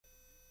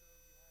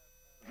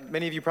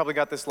Many of you probably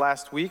got this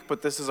last week,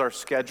 but this is our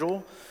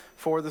schedule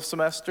for the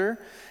semester.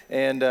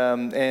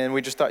 And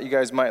we just thought you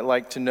guys might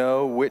like to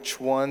know which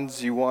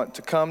ones you want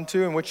to come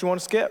to and which you want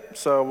to skip.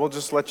 So we'll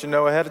just let you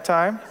know ahead of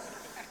time.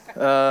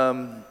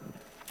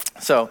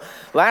 So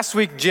last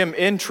week, Jim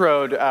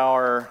introed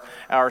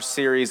our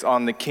series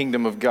on the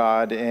kingdom of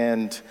God.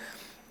 And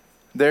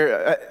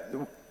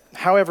there,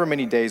 however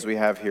many days we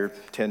have here,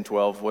 10,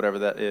 12, whatever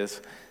that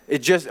is,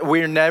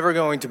 we're never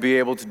going to be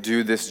able to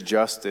do this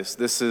justice.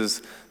 This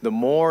is, the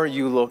more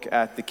you look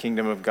at the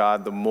kingdom of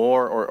God, the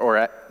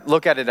more,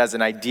 look at it as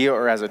an idea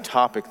or as a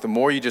topic, the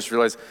more you just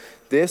realize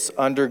this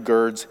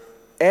undergirds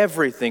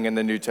everything in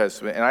the New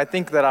Testament. And I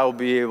think that I will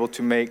be able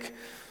to make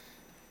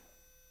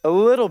a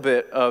little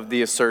bit of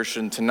the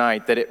assertion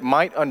tonight that it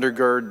might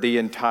undergird the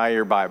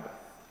entire Bible.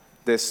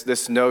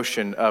 This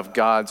notion of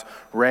God's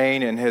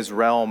reign and his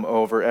realm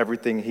over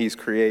everything he's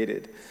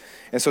created.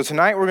 And so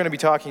tonight we're going to be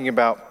talking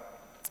about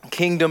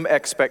kingdom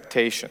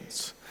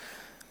expectations.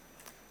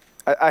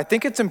 I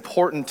think it's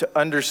important to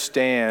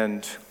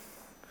understand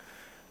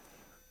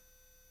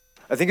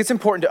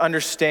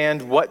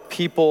what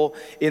people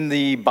in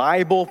the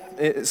Bible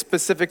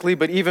specifically,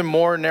 but even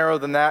more narrow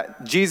than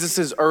that,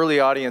 Jesus' early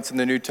audience in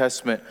the New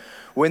Testament,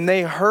 when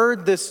they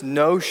heard this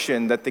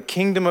notion that the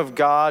kingdom of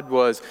God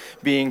was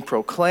being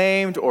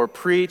proclaimed or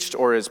preached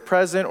or is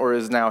present or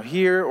is now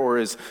here or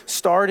is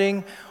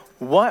starting,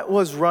 what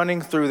was running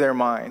through their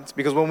minds?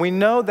 Because when we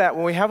know that,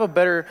 when we have a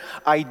better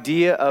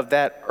idea of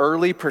that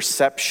early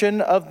perception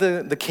of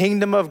the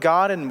kingdom of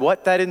God and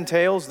what that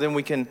entails, then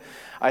we can,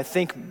 I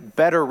think,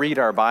 better read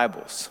our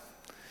Bibles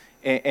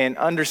and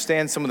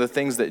understand some of the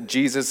things that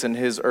Jesus and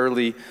his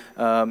early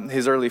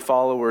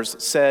followers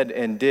said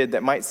and did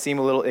that might seem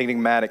a little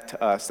enigmatic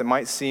to us, that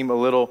might seem a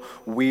little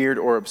weird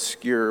or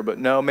obscure. But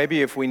no,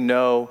 maybe if we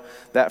know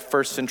that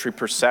first century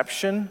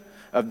perception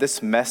of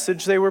this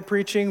message they were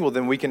preaching, well,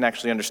 then we can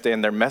actually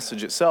understand their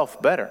message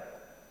itself better.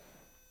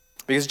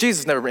 Because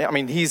Jesus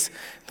he's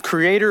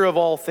creator of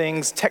all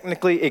things,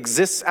 technically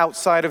exists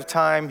outside of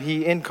time.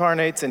 He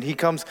incarnates and he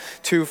comes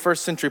to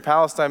first century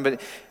Palestine,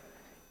 but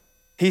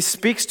he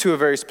speaks to a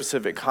very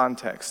specific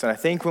context. And I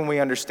think when we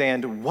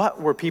understand what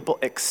were people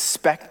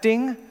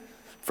expecting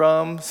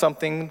from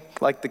something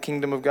like the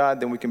kingdom of God,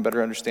 then we can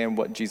better understand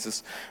what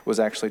Jesus was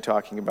actually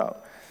talking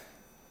about.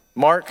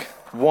 Mark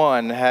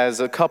 1 has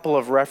a couple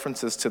of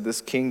references to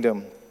this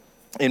kingdom.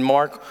 In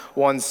Mark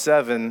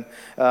 1:7,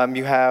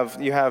 you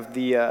have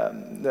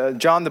the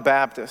John the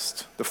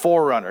Baptist, the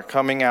forerunner,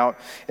 coming out,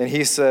 and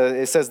it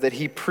says that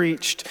he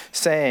preached,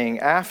 saying,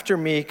 "After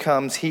me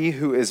comes he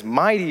who is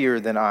mightier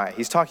than I."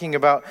 He's talking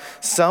about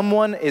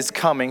someone is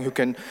coming who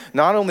can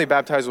not only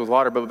baptize with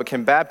water, but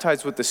can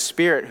baptize with the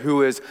Spirit,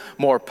 who is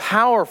more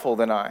powerful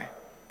than I.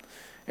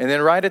 And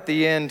then right at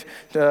the end,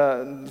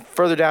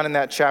 further down in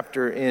that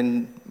chapter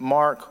in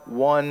Mark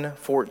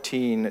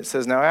 1:14, it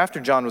says, "Now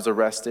after John was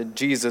arrested,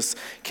 Jesus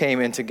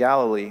came into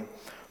Galilee,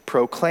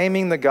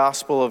 proclaiming the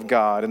gospel of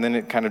God," and then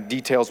it kind of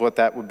details what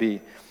that would be,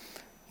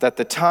 "that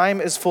the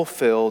time is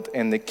fulfilled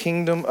and the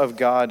kingdom of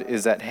God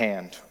is at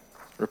hand.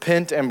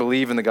 Repent and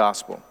believe in the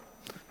gospel."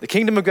 The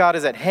kingdom of God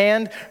is at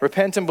hand,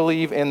 repent and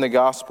believe in the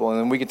gospel. And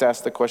then we get to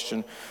ask the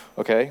question,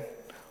 okay,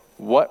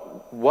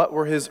 what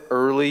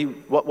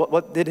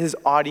did his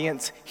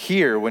audience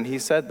hear when he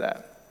said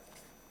that?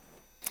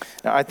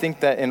 Now, I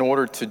think that in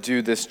order to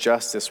do this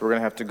justice, we're going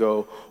to have to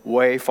go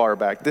way far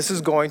back. This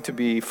is going to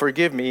be,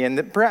 forgive me,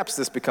 and perhaps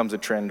this becomes a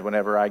trend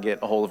whenever I get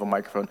a hold of a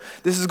microphone.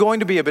 This is going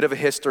to be a bit of a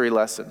history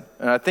lesson.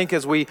 And I think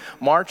as we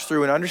march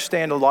through and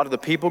understand a lot of the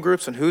people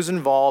groups and who's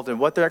involved and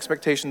what their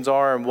expectations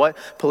are and what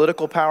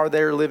political power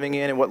they're living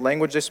in and what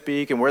language they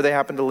speak and where they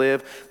happen to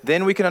live,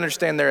 then we can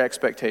understand their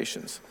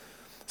expectations.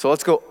 So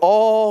let's go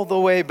all the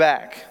way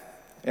back.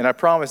 And I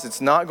promise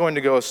it's not going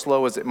to go as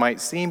slow as it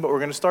might seem, but we're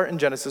going to start in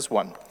Genesis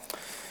 1.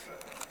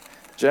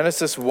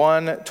 Genesis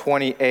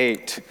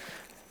 1:28.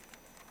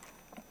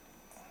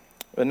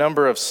 A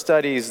number of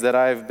studies that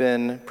I've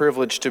been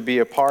privileged to be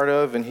a part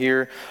of and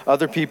hear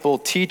other people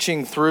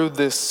teaching through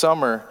this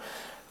summer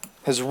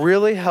has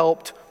really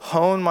helped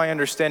hone my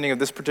understanding of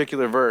this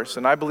particular verse.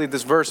 And I believe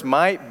this verse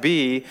might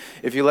be,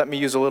 if you let me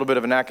use a little bit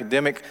of an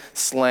academic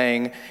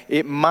slang,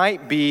 it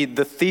might be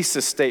the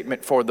thesis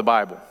statement for the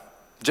Bible.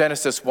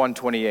 Genesis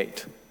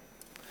 1:28.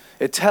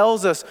 It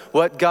tells us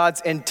what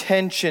God's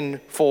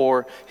intention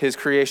for his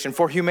creation,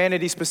 for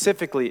humanity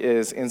specifically,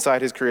 is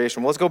inside his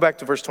creation. Well, let's go back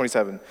to verse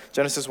 27,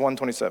 Genesis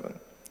 1:27.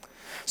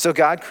 "So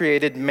God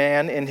created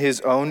man in his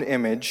own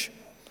image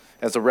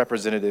as a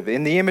representative.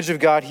 In the image of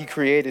God, he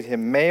created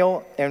him.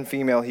 Male and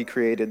female, he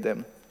created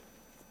them.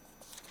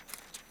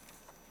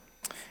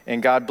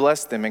 And God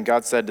blessed them, and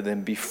God said to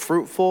them, 'Be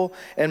fruitful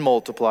and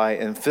multiply,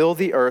 and fill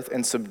the earth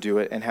and subdue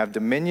it, and have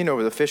dominion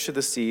over the fish of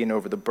the sea, and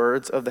over the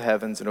birds of the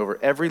heavens, and over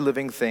every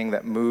living thing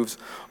that moves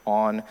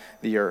on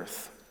the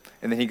earth.'"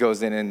 And then he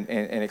goes in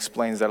and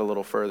explains that a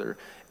little further.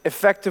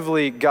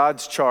 Effectively,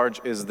 God's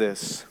charge is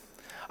this: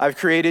 I've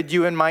created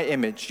you in my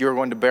image. You're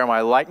going to bear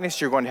my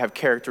likeness. You're going to have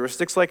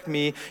characteristics like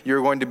me.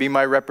 You're going to be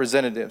my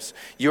representatives.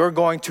 You're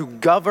going to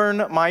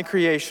govern my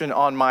creation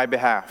on my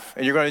behalf.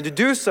 And you're going to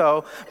do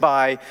so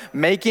by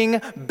making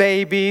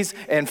babies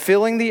and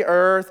filling the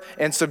earth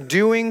and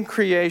subduing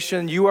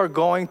creation. You are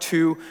going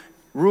to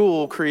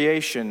rule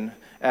creation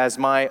as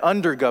my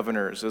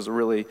under-governors. Is a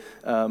really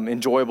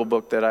enjoyable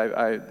book that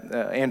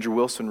Andrew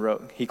Wilson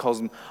wrote. He calls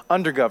them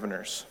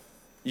under-governors.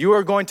 You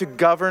are going to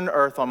govern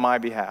earth on my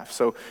behalf.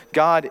 So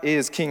God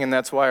is king, and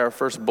that's why our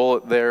first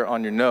bullet there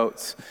on your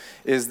notes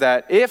is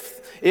that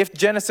if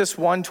Genesis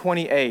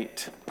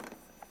 1:28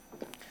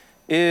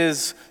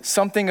 is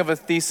something of a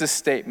thesis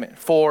statement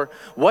for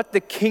what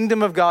the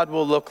kingdom of God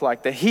will look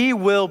like, that he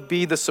will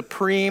be the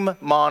supreme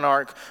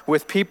monarch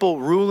with people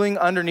ruling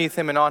underneath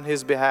him and on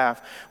his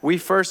behalf, we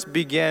first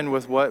begin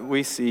with what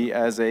we see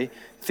as a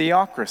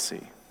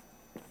theocracy.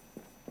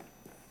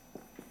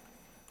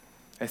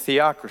 A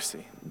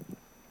theocracy.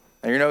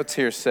 Now your notes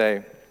here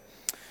say,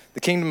 the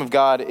kingdom of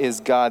God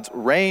is God's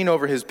reign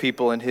over his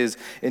people and his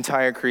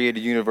entire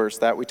created universe.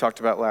 That we talked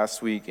about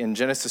last week. In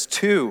Genesis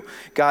 2,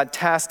 God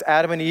tasked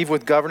Adam and Eve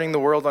with governing the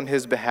world on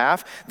his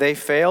behalf. They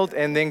failed,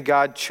 and then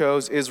God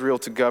chose Israel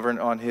to govern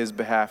on his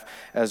behalf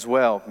as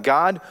well.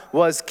 God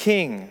was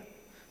king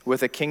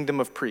with a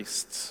kingdom of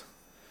priests.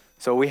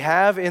 So we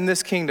have in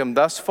this kingdom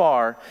thus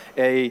far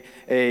an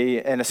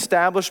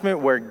establishment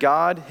where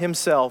God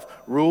himself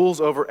rules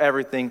over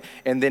everything,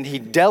 and then he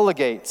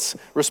delegates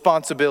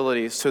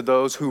responsibilities to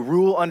those who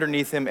rule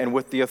underneath him and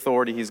with the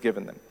authority he's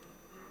given them.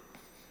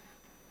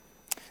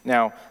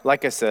 Now,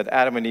 like I said,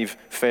 Adam and Eve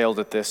failed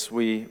at this.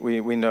 We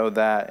know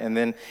that. And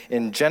then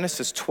in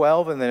Genesis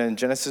 12 and then in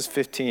Genesis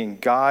 15,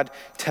 God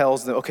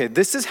tells them, okay,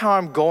 this is how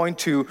I'm going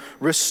to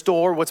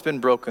restore what's been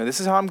broken. This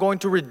is how I'm going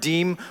to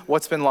redeem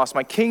what's been lost.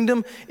 My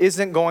kingdom it's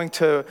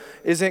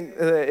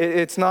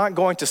not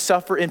going to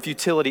suffer in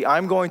futility.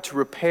 I'm going to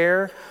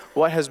repair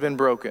what has been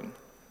broken.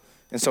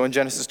 And so in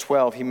Genesis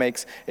 12, he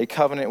makes a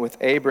covenant with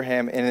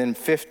Abraham. And in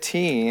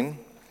 15,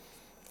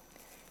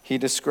 he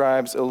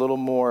describes a little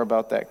more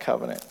about that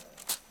covenant.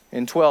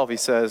 In 12, he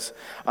says,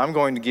 I'm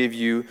going to give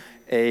you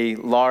a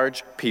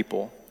large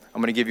people.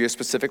 I'm going to give you a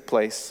specific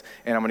place,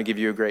 and I'm going to give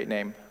you a great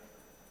name.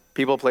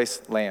 People,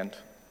 place, land.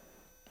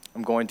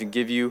 I'm going to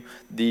give you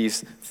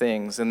these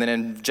things. And then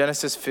in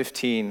Genesis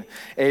 15,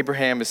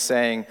 Abraham is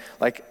saying,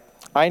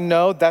 I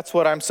know that's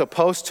what I'm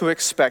supposed to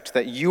expect,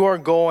 that you are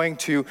going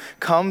to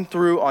come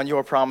through on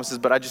your promises,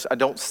 but I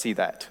don't see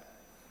that.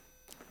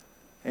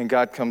 And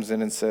God comes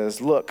in and says,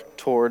 look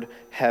toward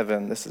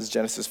heaven. This is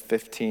Genesis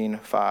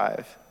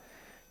 15:5.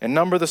 And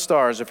number the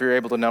stars if you're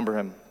able to number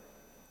him.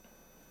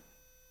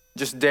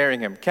 Just daring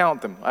him.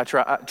 Count them.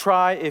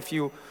 Try if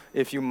you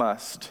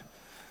must.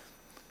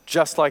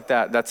 Just like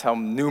that, that's how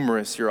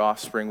numerous your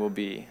offspring will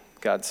be,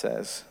 God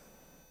says.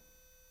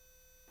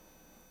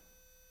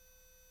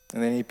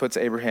 And then he puts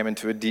Abraham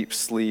into a deep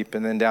sleep.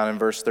 And then down in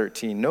verse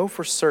 13, know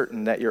for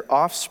certain that your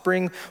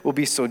offspring will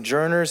be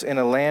sojourners in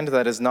a land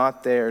that is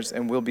not theirs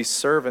and will be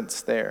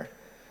servants there.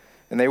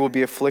 And they will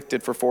be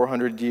afflicted for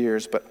 400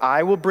 years. But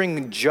I will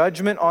bring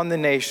judgment on the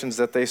nations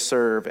that they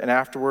serve. And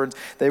afterwards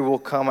they will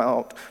come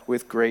out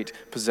with great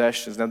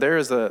possessions. Now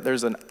there's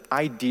an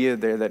idea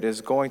there that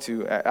is going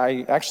to,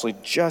 I actually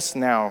just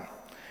now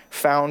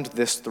found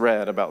this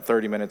thread about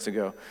 30 minutes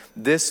ago.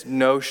 This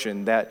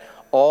notion that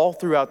all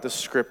throughout the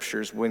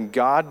scriptures, when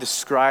God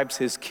describes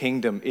his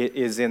kingdom, it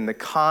is in the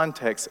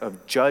context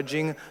of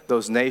judging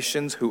those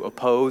nations who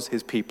oppose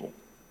his people.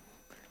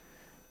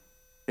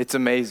 It's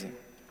amazing.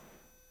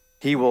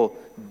 He will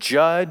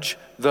judge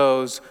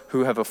those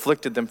who have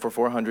afflicted them for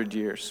 400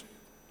 years.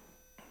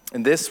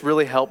 And this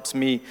really helps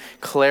me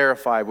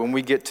clarify when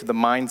we get to the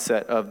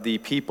mindset of the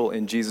people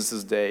in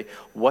Jesus' day,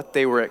 what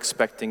they were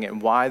expecting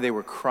and why they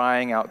were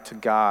crying out to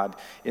God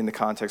in the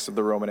context of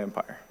the Roman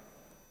Empire.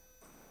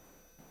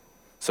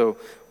 So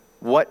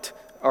what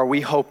are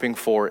we hoping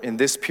for in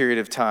this period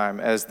of time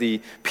as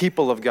the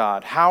people of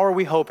God? How are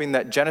we hoping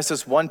that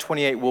Genesis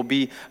 1:28 will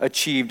be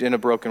achieved in a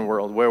broken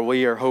world, where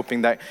we are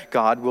hoping that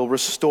God will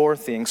restore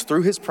things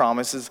through his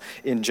promises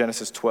in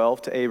Genesis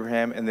 12 to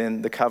Abraham, and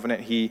then the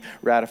covenant he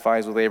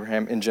ratifies with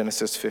Abraham in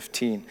Genesis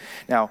 15.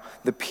 Now,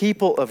 the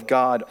people of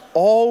God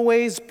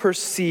always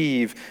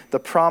perceive the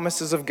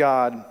promises of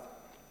God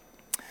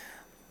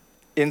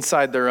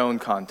inside their own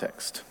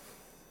context.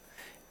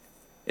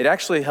 It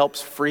actually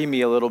helps free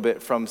me a little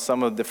bit from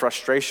some of the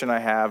frustration I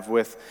have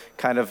with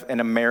kind of an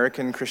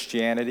American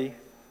Christianity.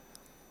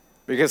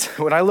 Because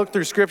when I look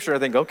through Scripture, I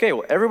think, okay,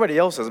 well, everybody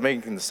else is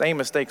making the same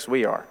mistakes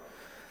we are.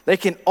 They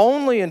can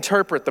only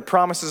interpret the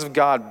promises of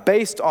God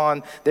based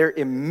on their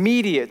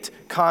immediate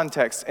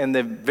context and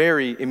the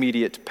very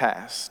immediate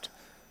past.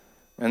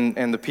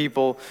 And the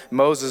people,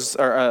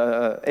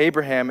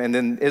 Abraham and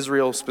then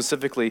Israel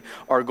specifically,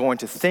 are going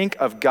to think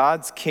of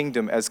God's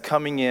kingdom as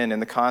coming in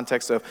the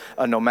context of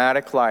a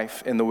nomadic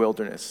life in the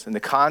wilderness, in the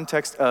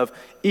context of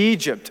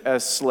Egypt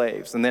as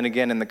slaves, and then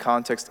again in the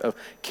context of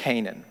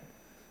Canaan.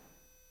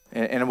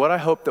 And what I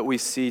hope that we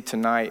see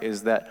tonight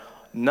is that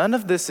none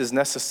of this is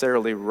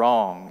necessarily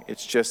wrong.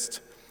 It's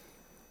just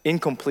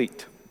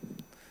incomplete.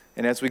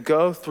 And as we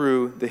go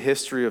through the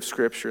history of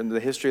Scripture and the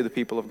history of the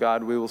people of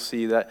God, we will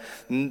see that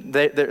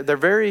they're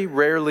very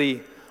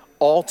rarely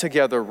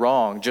altogether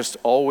wrong, just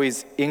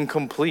always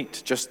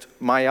incomplete, just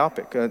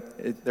myopic.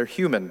 They're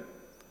human.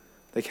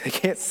 They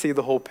can't see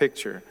the whole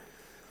picture.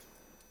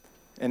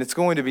 And it's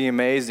going to be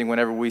amazing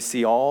whenever we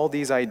see all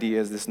these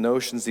ideas, these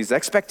notions, these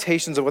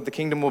expectations of what the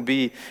kingdom will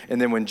be, and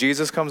then when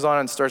Jesus comes on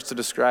and starts to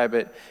describe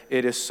it,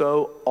 it is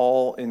so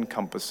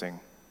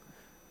all-encompassing.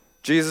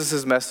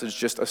 Jesus' message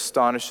just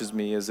astonishes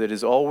me, as it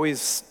is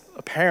always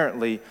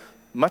apparently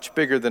much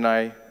bigger than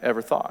I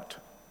ever thought.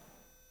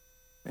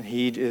 And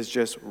he is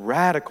just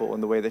radical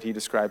in the way that he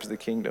describes the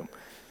kingdom.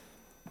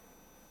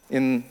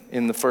 In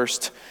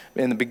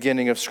the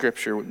beginning of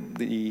Scripture,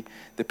 the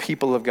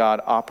people of God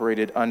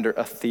operated under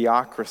a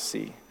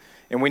theocracy.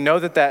 And we know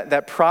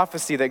that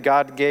prophecy that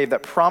God gave,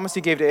 that promise he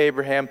gave to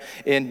Abraham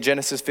in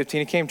Genesis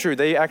 15, it came true.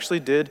 They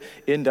actually did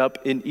end up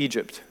in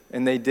Egypt.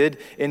 And they did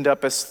end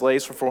up as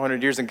slaves for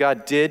 400 years. And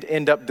God did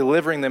end up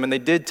delivering them. And they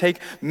did take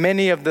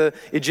many of the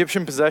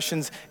Egyptian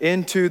possessions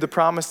into the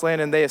promised land.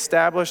 And they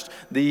established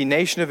the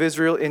nation of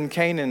Israel in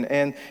Canaan.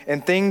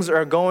 And things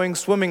are going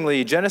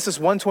swimmingly. Genesis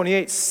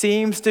 1:28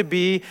 seems to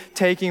be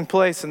taking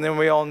place. And then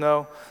we all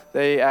know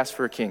they asked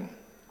for a king.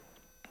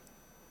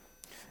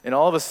 And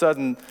all of a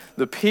sudden,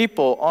 the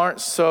people aren't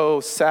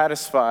so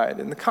satisfied.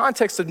 In the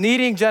context of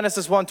needing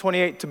Genesis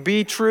 1:28 to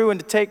be true and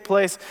to take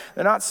place,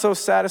 they're not so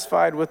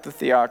satisfied with the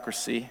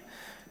theocracy.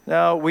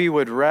 No, we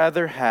would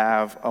rather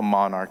have a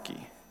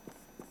monarchy.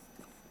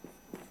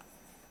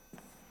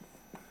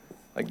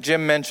 Like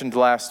Jim mentioned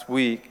last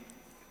week,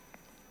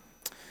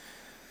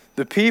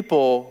 the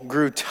people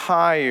grew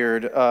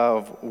tired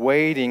of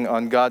waiting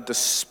on God to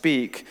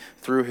speak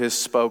through his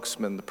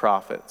spokesman, the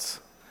prophets.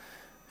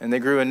 And they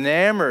grew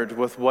enamored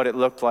with what it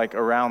looked like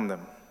around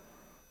them.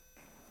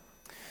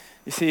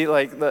 You see,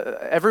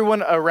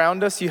 everyone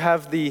around us, you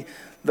have the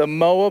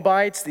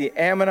Moabites, the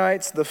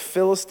Ammonites, the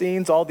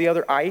Philistines, all the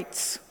other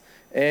ites.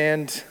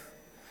 And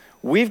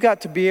we've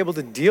got to be able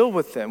to deal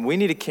with them. We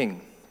need a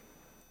king.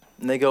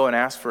 And they go and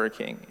ask for a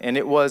king. And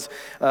it was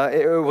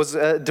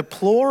a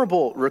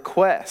deplorable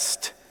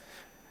request.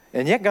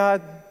 And yet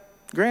God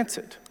grants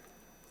it.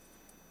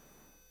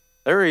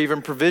 There are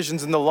even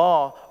provisions in the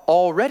law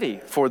already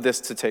for this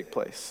to take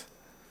place.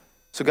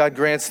 So God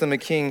grants them a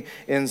king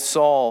in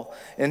Saul.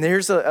 And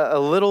there's a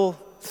little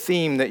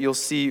theme that you'll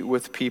see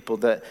with people,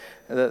 that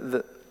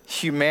the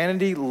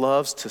humanity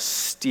loves to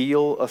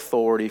steal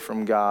authority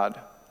from God,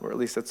 or at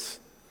least that's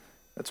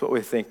what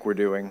we think we're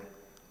doing.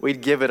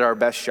 We'd give it our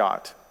best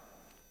shot.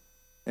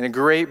 In a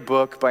great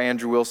book by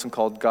Andrew Wilson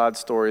called God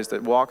Stories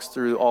that walks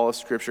through all of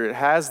Scripture, it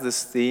has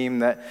this theme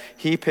that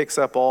he picks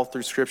up all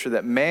through Scripture,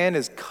 that man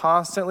is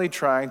constantly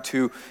trying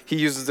to, he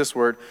uses this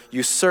word,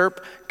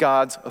 usurp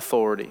God's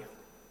authority.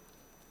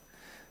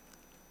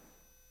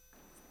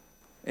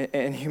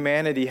 And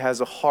humanity has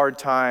a hard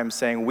time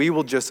saying we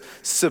will just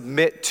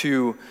submit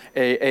to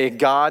a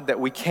God that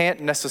we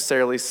can't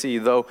necessarily see,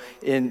 though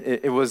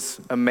it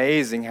was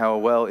amazing how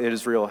well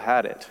Israel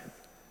had it.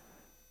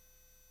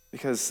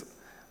 Because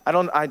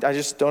I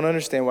just don't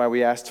understand why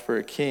we asked for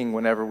a king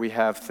whenever we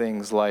have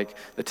things like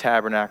the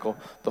tabernacle,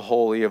 the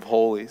Holy of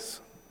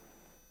Holies.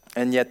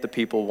 And yet the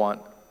people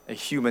want a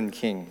human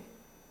king.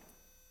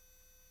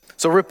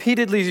 So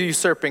repeatedly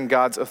usurping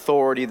God's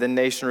authority, the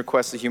nation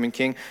requests a human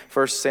king.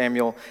 1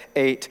 Samuel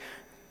 8.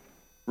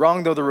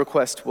 Wrong though the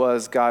request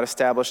was, God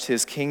established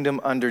his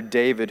kingdom under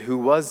David, who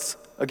was,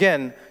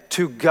 again,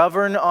 to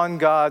govern on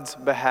God's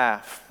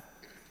behalf.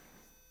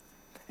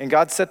 And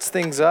God sets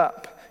things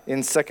up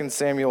in 2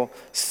 Samuel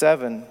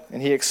 7,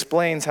 and he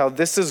explains how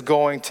this is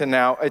going to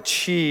now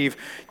achieve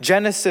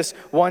Genesis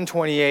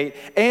 1:28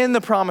 and the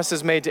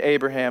promises made to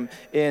Abraham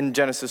in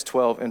Genesis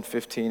 12 and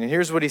 15. And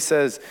here's what he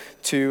says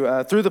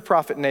through the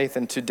prophet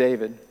Nathan to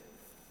David.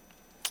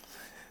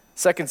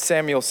 2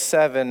 Samuel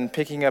 7,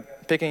 picking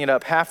it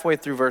up halfway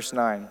through verse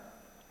 9.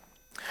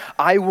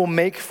 I will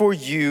make for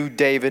you,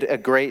 David, a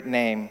great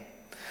name,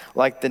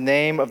 like the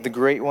name of the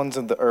great ones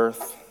of the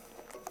earth.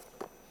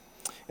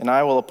 And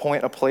I will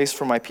appoint a place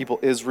for my people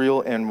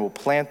Israel and will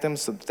plant them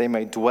so that they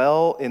may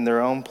dwell in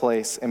their own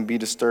place and be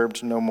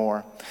disturbed no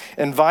more.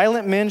 And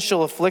violent men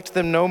shall afflict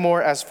them no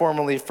more as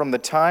formerly from the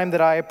time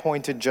that I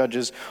appointed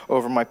judges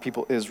over my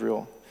people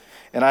Israel.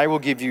 And I will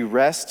give you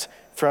rest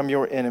from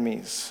your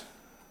enemies.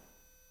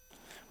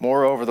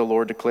 Moreover, the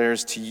Lord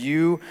declares to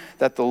you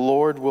that the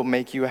Lord will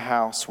make you a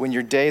house. When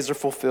your days are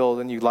fulfilled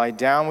and you lie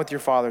down with your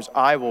fathers,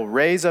 I will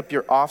raise up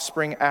your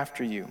offspring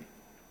after you,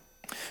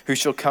 who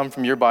shall come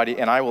from your body,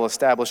 and I will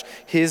establish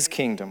his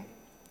kingdom.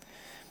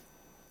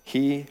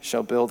 He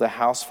shall build a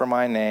house for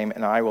my name,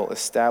 and I will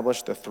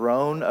establish the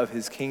throne of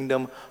his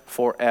kingdom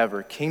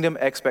forever. Kingdom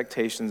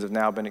expectations have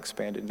now been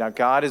expanded. Now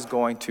God is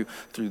going to,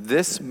 through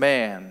this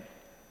man,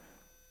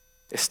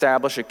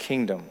 establish a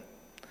kingdom,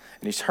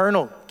 an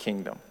eternal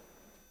kingdom.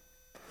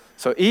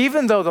 So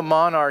even though the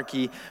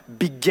monarchy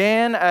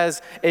began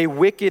as a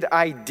wicked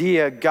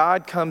idea,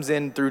 God comes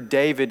in through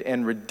David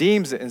and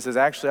redeems it and says,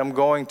 actually, I'm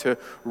going to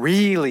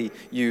really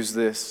use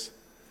this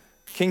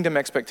Kingdom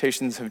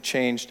expectations have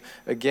changed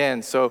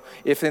again. So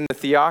if in the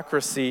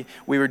theocracy,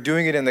 we were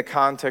doing it in the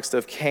context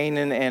of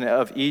Canaan and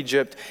of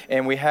Egypt,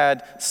 and we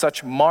had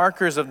such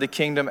markers of the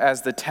kingdom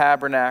as the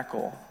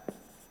tabernacle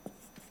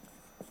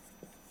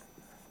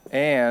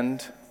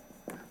and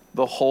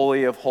the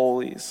Holy of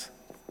Holies,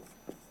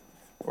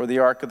 or the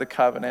Ark of the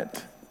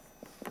Covenant.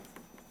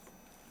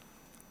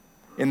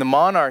 In the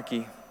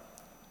monarchy,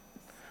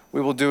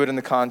 we will do it in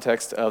the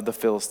context of the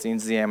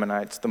Philistines, the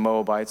Ammonites, the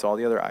Moabites, all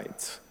the other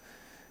ites.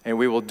 And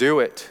we will do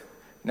it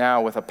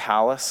now with a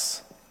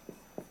palace.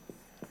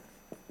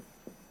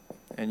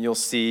 And you'll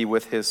see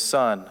with his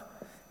son,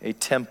 a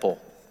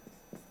temple.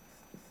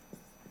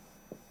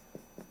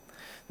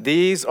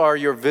 These are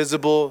your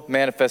visible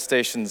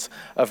manifestations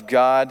of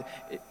God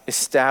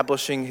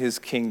establishing his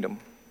kingdom.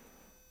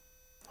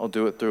 I'll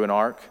do it through an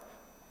ark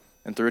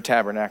and through a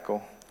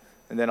tabernacle.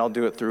 And then I'll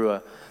do it through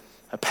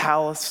a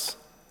palace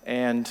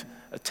and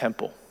a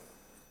temple.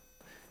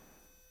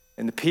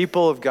 And the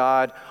people of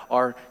God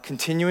are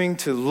continuing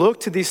to look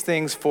to these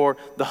things for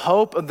the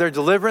hope of their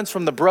deliverance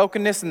from the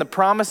brokenness and the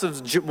promise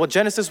of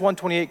Genesis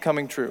 1:28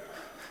 coming true.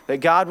 That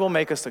God will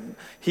make us,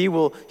 he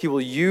will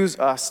use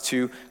us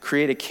to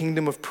create a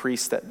kingdom of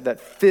priests that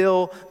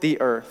fill the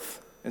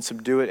earth and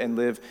subdue it and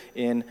live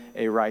in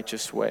a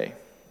righteous way.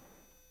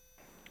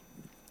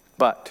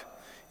 But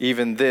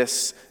even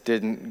this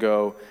didn't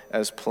go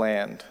as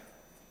planned.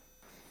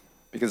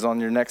 Because on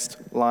your next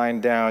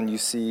line down, you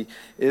see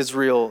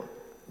Israel,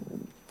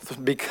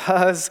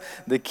 because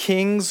the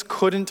kings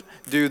couldn't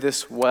do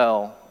this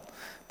well,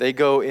 they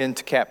go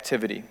into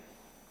captivity.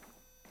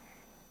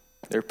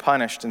 They're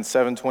punished in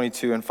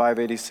 722 and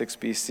 586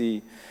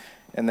 BC,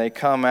 and they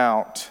come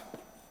out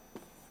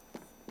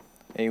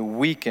a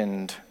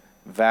weakened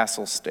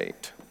vassal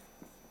state.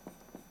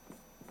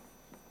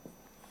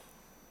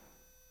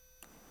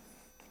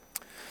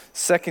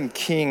 Second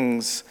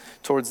Kings,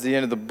 towards the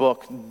end of the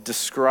book,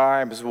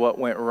 describes what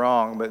went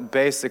wrong, but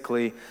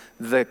basically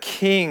the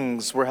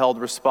kings were held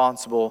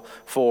responsible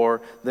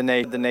for the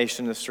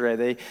nation of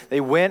Israel.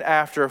 They went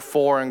after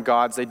foreign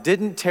gods. They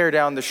didn't tear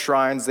down the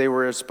shrines they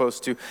were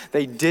supposed to.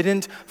 They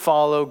didn't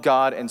follow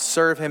God and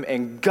serve him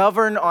and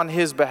govern on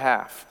his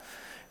behalf.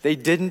 They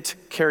didn't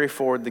carry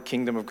forward the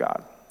kingdom of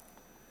God.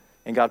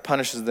 And God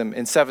punishes them.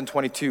 In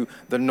 722,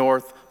 the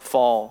north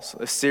falls.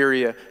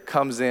 Assyria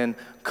comes in,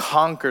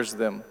 conquers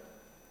them,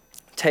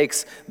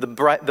 takes the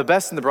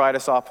best and the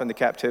brightest off into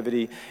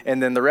captivity,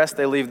 and then the rest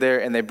they leave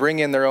there, and they bring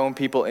in their own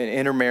people and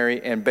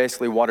intermarry and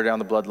basically water down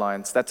the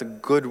bloodlines. That's a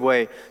good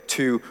way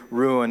to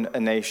ruin a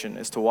nation,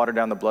 is to water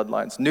down the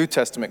bloodlines. New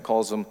Testament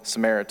calls them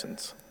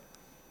Samaritans.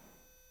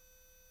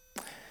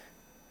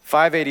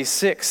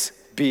 586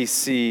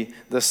 BC,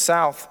 the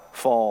south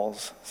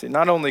falls. See,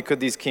 not only could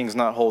these kings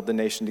not hold the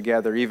nation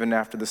together, even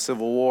after the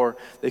Civil War,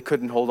 they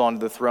couldn't hold on to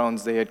the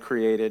thrones they had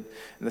created.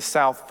 And the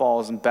south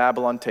falls, and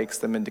Babylon takes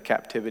them into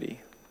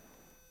captivity.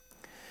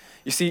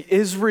 You see,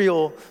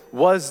 Israel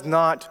was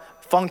not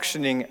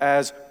functioning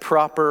as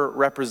proper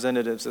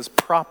representatives, as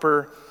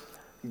proper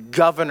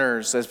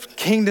governors, as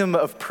kingdom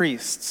of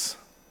priests.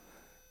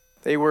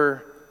 They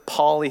were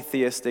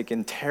polytheistic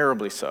and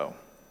terribly so.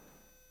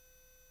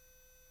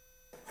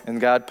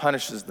 And God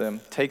punishes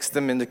them, takes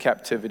them into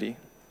captivity.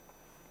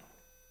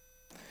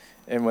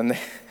 And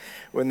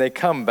when they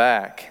come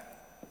back,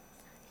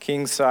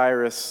 King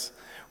Cyrus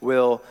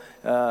will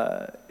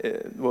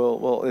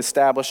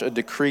establish a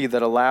decree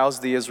that allows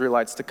the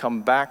Israelites to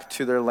come back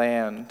to their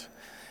land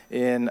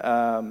in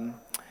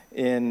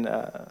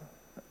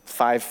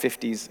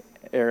 550s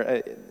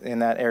in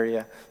that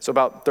area. So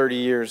about 30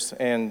 years.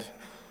 And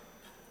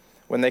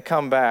when they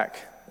come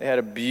back, they had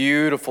a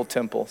beautiful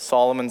temple,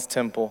 Solomon's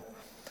temple.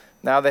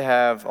 Now they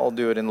have, I'll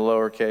do it in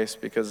lowercase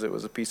because it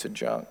was a piece of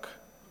junk.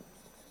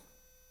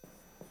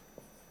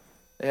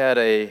 They had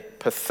a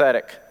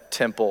pathetic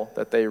temple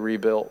that they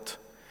rebuilt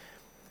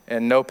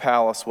and no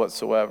palace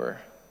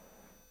whatsoever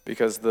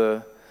because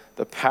the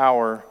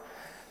power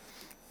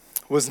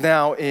was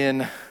now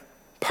in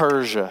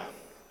Persia.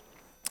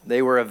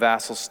 They were a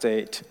vassal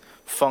state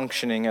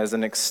functioning as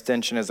an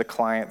extension, as a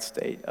client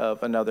state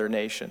of another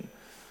nation.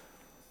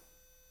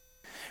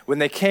 When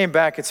they came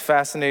back, it's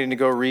fascinating to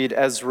go read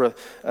Ezra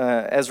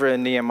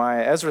and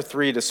Nehemiah. Ezra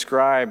 3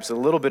 describes a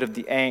little bit of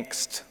the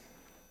angst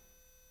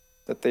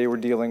that they were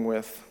dealing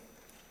with.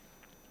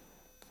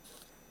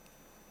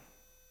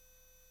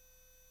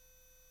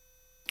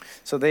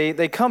 So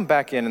they come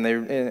back in,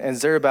 and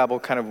Zerubbabel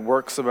kind of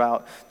works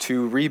about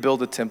to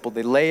rebuild a temple.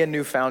 They lay a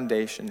new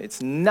foundation.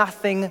 It's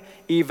nothing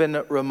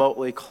even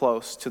remotely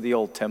close to the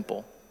old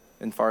temple.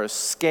 As far as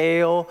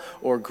scale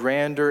or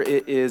grandeur,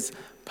 it is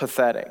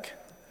pathetic.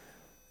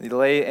 They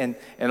lay, and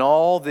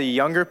all the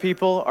younger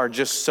people are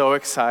just so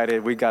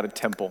excited. We got a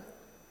temple.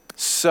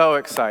 So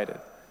excited.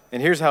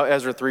 And here's how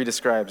Ezra 3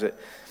 describes it.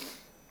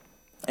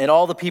 And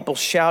all the people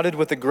shouted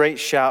with a great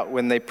shout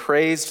when they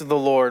praised the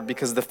Lord,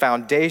 because the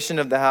foundation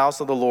of the house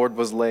of the Lord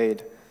was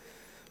laid.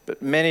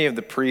 But many of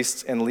the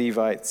priests and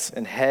Levites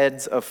and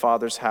heads of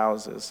fathers'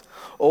 houses,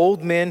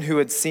 old men who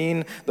had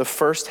seen the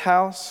first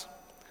house,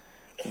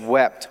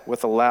 wept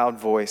with a loud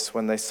voice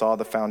when they saw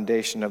the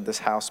foundation of this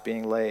house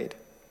being laid,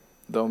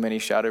 though many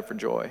shouted for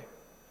joy.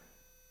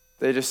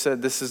 They just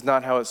said, this is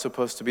not how it's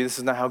supposed to be. This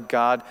is not how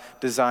God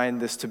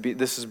designed this to be.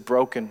 This is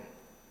broken.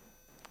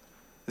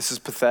 This is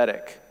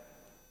pathetic.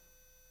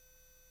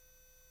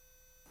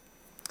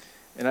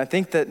 And I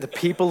think that the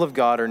people of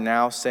God are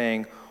now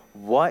saying,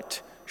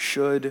 what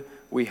should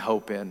we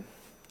hope in?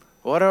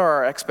 What are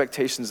our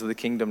expectations of the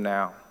kingdom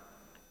now?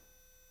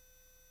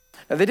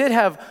 Now, they did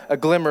have a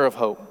glimmer of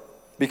hope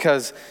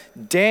because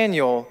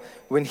Daniel,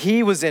 when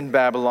he was in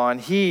Babylon,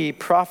 he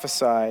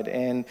prophesied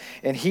and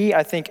he,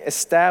 I think,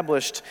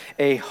 established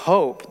a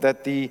hope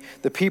that the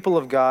people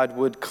of God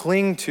would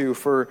cling to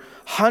for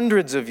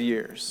hundreds of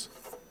years.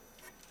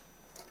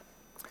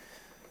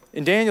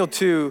 In Daniel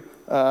 2,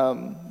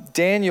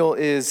 Daniel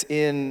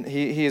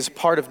he is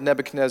part of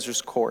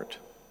Nebuchadnezzar's court.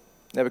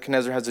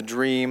 Nebuchadnezzar has a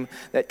dream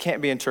that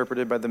can't be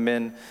interpreted by the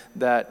men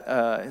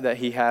that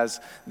he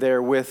has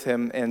there with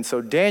him. And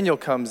so Daniel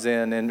comes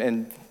in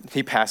and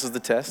he passes the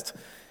test.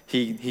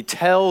 He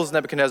tells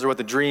Nebuchadnezzar what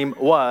the dream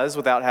was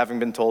without having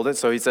been told it.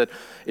 So he said,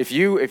 if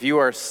you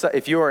are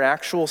an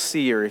actual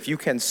seer, if you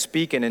can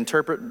speak and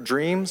interpret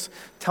dreams,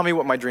 tell me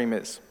what my dream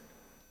is.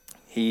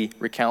 He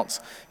recounts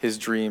his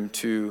dream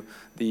to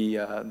the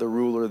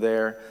ruler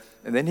there.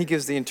 And then he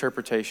gives the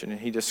interpretation,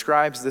 and he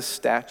describes this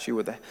statue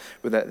with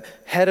a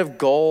head of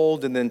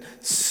gold, and then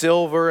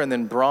silver, and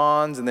then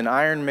bronze, and then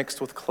iron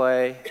mixed with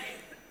clay.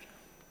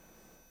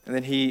 And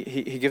then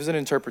he gives an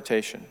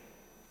interpretation.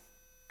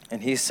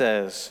 And he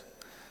says,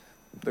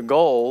 the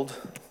gold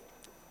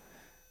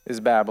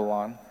is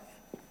Babylon.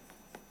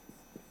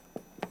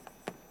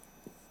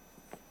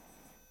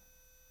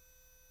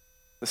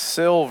 The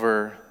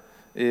silver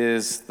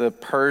is the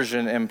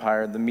Persian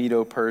Empire, the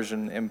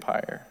Medo-Persian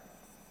Empire.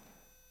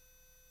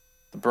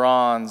 The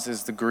bronze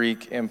is the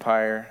Greek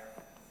Empire.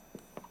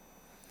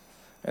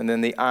 And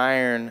then the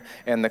iron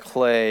and the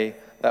clay,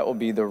 that will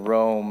be the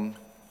Roman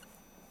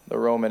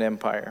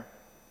Empire.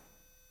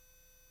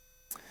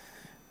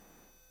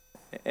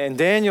 And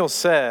Daniel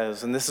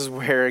says, and this is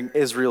where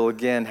Israel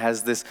again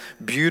has this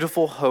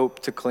beautiful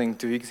hope to cling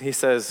to. He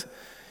says,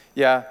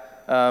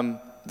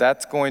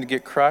 that's going to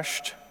get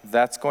crushed,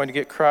 that's going to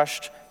get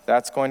crushed,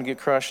 that's going to get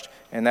crushed,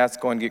 and that's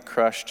going to get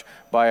crushed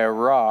by a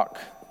rock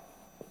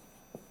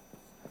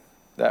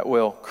that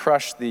will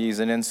crush these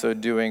and in so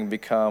doing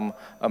become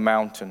a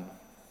mountain.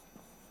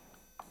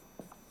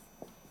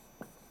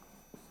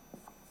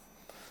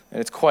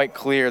 And it's quite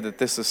clear that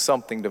this is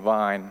something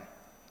divine.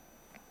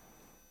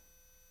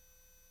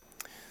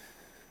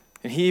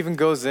 And he even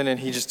goes in and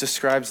he just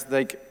describes,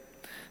 like,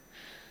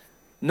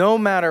 no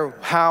matter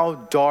how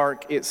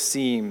dark it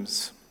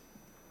seems,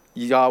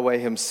 Yahweh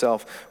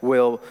himself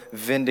will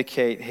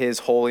vindicate his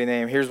holy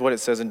name. Here's what it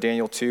says in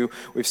Daniel 2.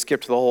 We've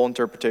skipped the whole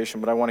interpretation,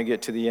 but I want to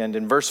get to the end.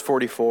 In verse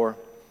 44,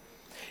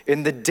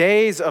 in the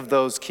days of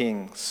those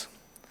kings,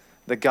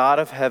 the God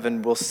of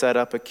heaven will set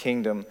up a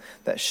kingdom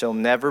that shall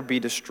never be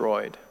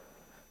destroyed.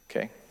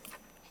 Okay?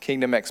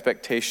 Kingdom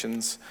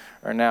expectations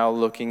are now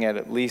looking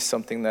at least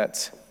something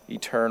that's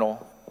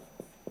eternal.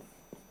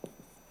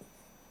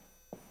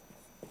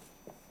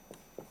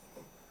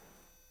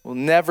 Will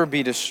never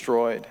be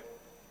destroyed.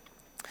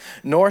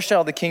 Nor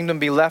shall the kingdom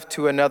be left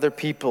to another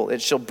people.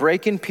 It shall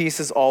break in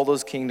pieces all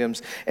those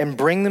kingdoms and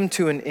bring them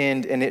to an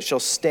end, and it shall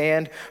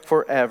stand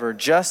forever.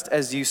 Just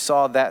as you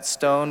saw that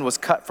stone was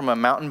cut from a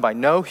mountain by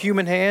no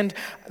human hand,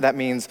 that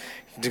means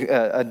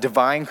a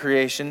divine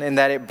creation, and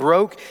that it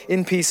broke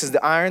in pieces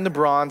the iron, the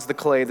bronze, the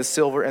clay, the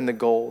silver, and the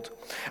gold.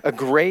 A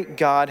great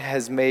God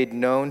has made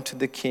known to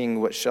the king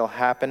what shall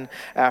happen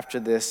after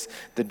this.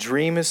 The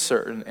dream is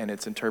certain, and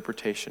its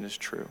interpretation is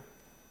true.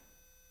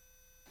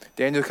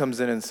 Daniel comes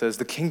in and says,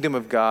 the kingdom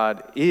of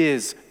God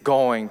is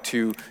going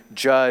to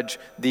judge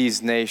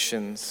these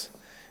nations,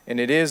 and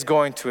it is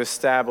going to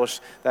establish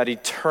that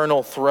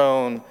eternal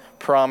throne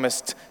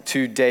promised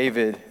to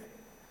David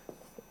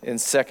in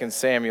 2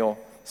 Samuel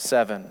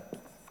 7.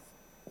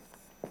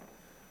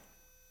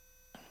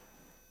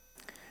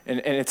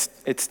 And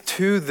it's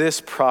to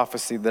this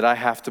prophecy that I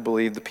have to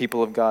believe the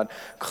people of God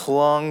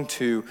clung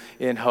to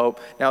in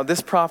hope. Now,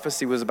 this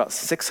prophecy was about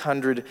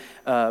 600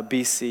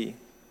 BC.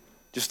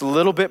 Just a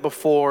little bit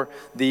before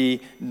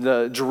the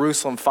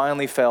Jerusalem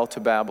finally fell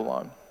to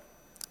Babylon.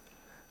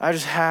 I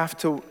just have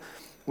to,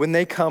 when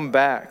they come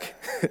back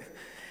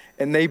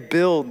and they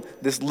build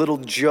this little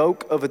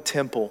joke of a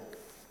temple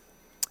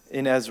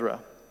in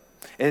Ezra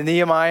and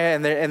Nehemiah,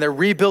 and they're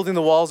rebuilding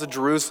the walls of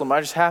Jerusalem, I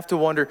just have to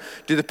wonder,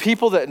 do the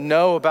people that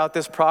know about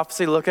this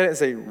prophecy look at it and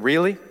say,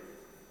 really?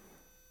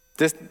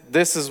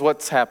 This is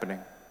what's happening?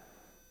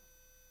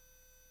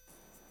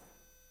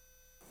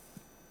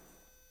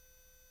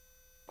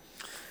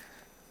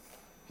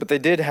 But they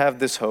did have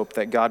this hope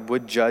that God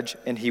would judge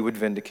and he would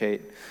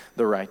vindicate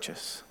the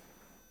righteous.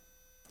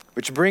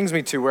 Which brings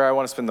me to where I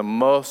want to spend the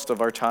most of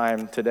our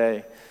time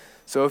today.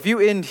 So if you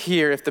end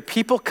here, if the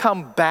people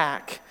come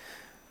back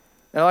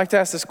And I like to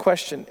ask this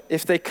question.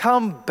 If they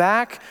come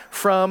back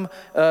from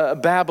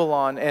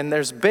Babylon and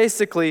there's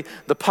basically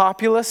the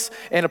populace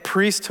and a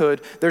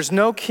priesthood, there's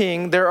no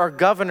king, there are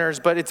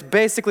governors, but it's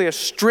basically a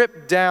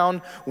stripped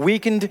down,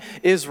 weakened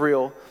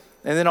Israel.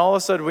 And then all of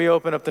a sudden we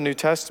open up the New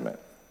Testament.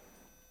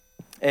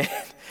 And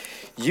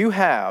you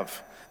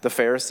have the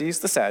Pharisees,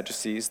 the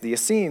Sadducees, the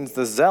Essenes,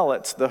 the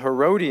Zealots, the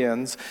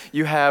Herodians.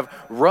 You have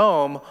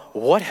Rome.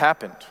 What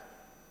happened?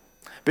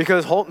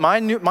 Because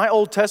my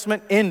Old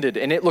Testament ended,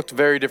 and it looked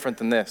very different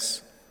than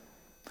this.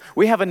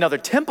 We have another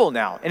temple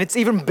now, and it's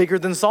even bigger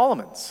than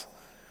Solomon's.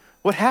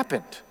 What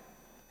happened?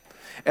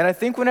 And I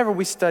think whenever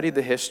we study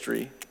the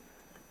history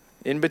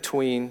in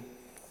between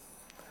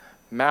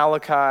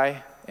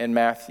Malachi and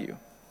Matthew,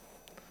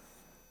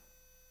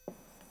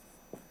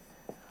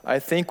 I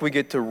think we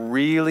get to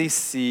really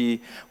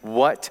see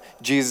what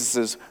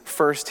Jesus'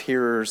 first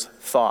hearers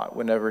thought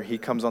whenever he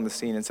comes on the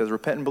scene and says,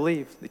 repent and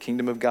believe, the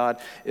kingdom of God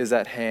is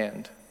at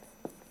hand.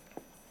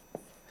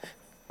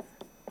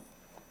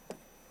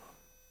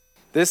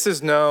 This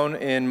is known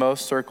in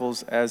most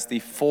circles as the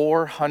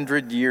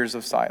 400 years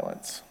of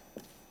silence.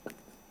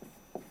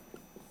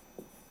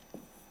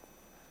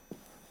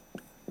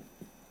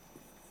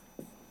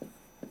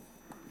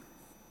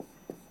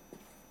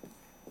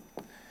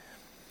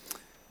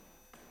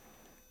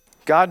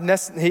 God,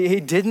 he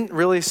didn't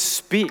really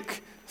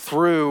speak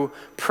through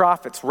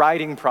prophets,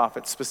 writing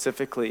prophets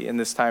specifically in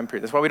this time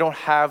period. That's why we don't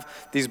have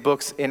these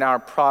books in our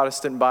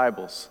Protestant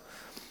Bibles.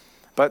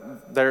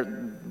 But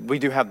we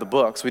do have the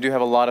books. We do have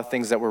a lot of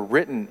things that were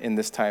written in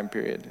this time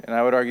period. And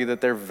I would argue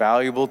that they're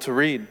valuable to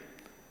read.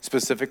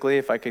 Specifically,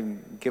 if I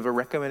could give a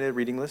recommended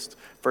reading list,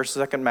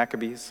 1st, 2nd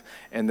Maccabees,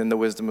 and then the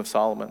Wisdom of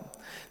Solomon.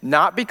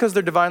 Not because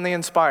they're divinely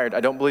inspired,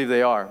 I don't believe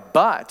they are,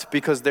 but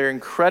because they're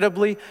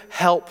incredibly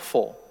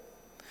helpful.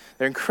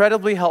 They're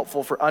incredibly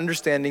helpful for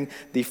understanding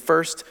the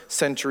first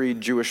century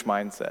Jewish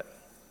mindset.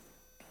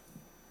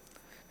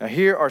 Now,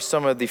 here are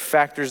some of the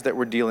factors that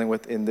we're dealing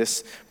with in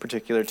this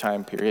particular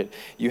time period.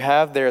 You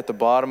have there at the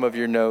bottom of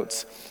your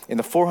notes, in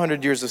the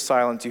 400 years of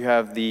silence, you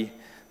have the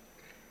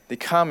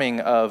coming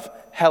of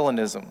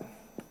Hellenism,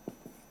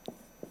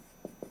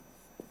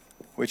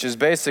 which is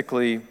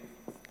basically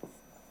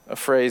a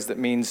phrase that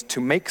means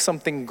to make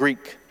something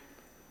Greek,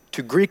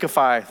 to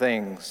Greekify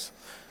things.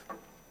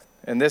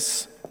 And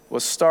this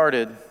was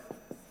started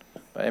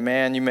by a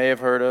man you may have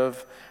heard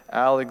of,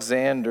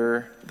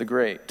 Alexander the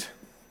Great,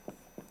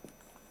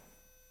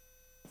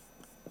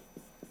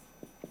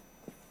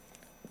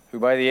 who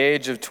by the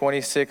age of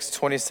 26,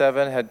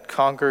 27 had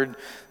conquered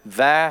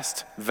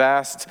vast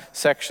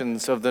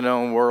sections of the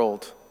known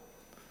world.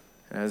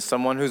 And as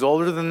someone who's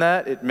older than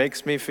that, it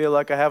makes me feel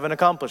like I haven't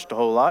accomplished a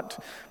whole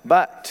lot.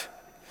 But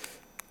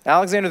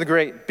Alexander the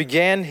Great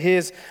began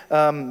his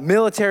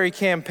military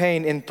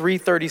campaign in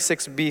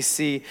 336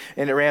 BC,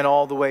 and it ran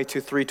all the way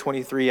to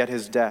 323 at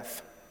his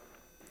death.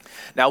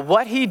 Now,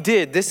 what he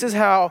did, this is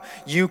how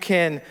you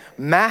can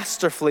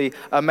masterfully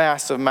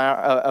amass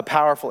a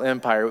powerful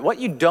empire. What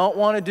you don't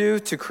want to do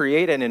to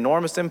create an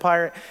enormous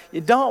empire,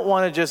 you don't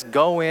want to just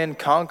go in,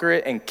 conquer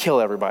it, and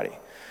kill everybody.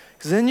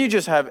 Because then you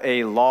just have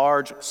a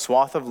large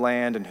swath of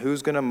land, and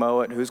who's going to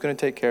mow it, who's going to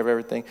take care of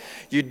everything.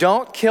 You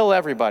don't kill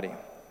everybody.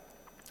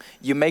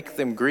 You make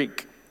them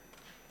Greek.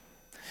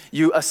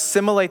 You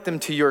assimilate them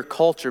to your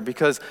culture,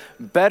 because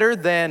better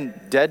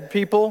than dead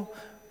people,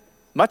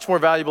 much more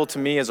valuable to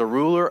me as a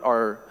ruler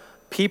are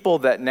people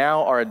that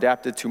now are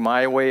adapted to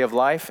my way of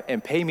life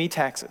and pay me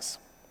taxes.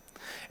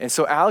 And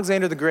so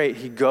Alexander the Great,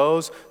 he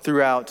goes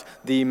throughout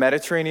the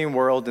Mediterranean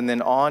world and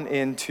then on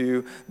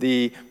into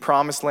the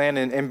Promised Land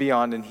and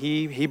beyond, and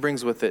he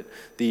brings with it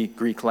the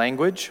Greek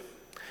language,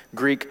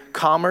 Greek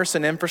commerce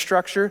and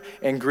infrastructure,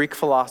 and Greek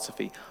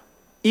philosophy,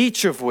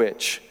 each of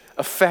which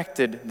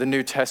affected the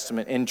New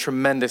Testament in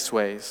tremendous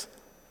ways.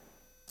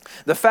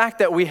 The fact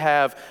that we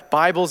have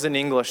Bibles in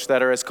English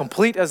that are as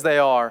complete as they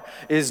are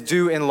is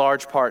due in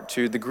large part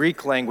to the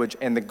Greek language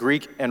and the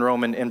Greek and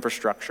Roman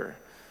infrastructure.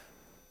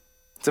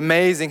 It's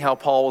amazing how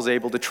Paul was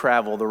able to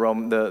travel the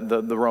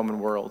Roman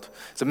world.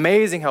 It's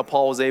amazing how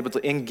Paul was able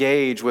to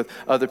engage with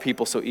other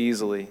people so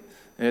easily.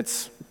 And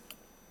it's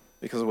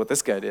because of what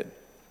this guy did.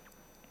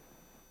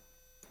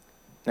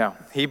 Now,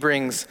 he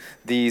brings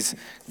these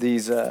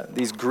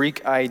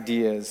Greek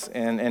ideas,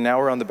 and now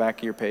we're on the back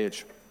of your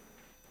page.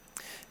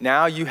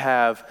 Now you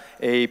have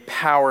a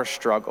power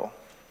struggle.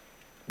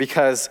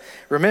 Because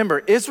remember,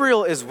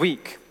 Israel is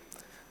weak.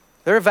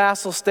 They're a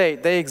vassal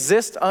state. They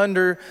exist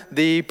under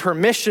the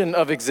permission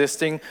of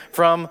existing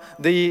from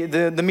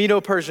the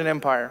Medo-Persian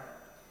Empire.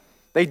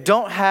 They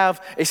don't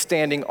have a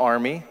standing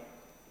army.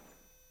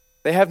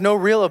 They have no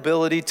real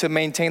ability to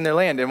maintain their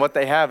land. And what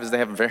they have is they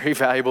have a very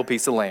valuable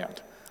piece of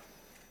land.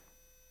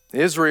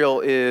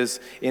 Israel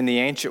is, in the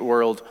ancient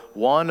world,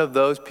 one of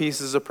those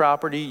pieces of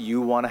property you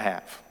want to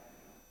have.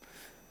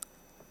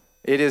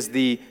 It is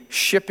the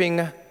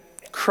shipping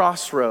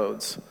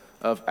crossroads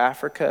of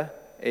Africa,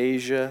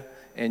 Asia,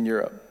 and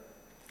Europe.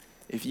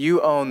 If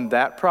you own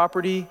that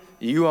property,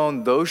 you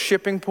own those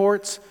shipping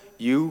ports,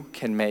 you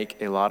can make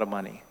a lot of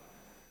money.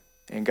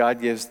 And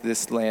God gives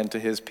this land to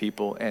his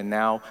people, and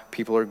now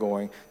people are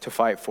going to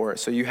fight for it.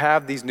 So you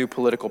have these new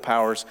political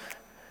powers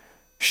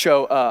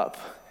show up.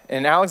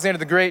 And Alexander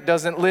the Great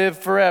doesn't live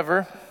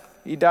forever.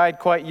 He died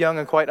quite young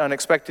and quite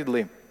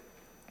unexpectedly.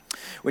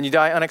 When you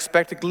die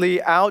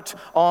unexpectedly out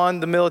on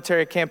the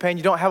military campaign,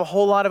 you don't have a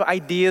whole lot of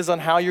ideas on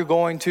how you're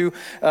going to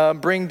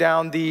bring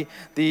down the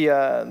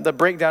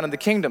breakdown of the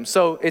kingdom.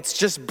 So it's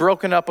just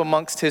broken up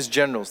amongst his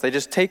generals. They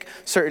just take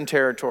certain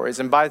territories.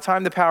 And by the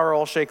time the power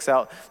all shakes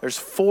out, there's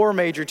 4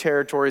 major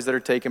territories that are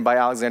taken by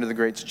Alexander the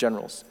Great's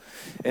generals.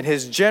 And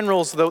his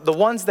generals, the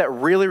ones that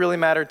really, really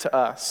matter to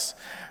us,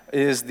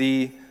 is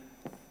the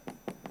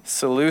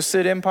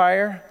Seleucid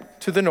Empire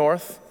to the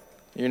north.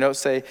 Your notes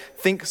say,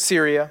 think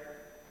Syria.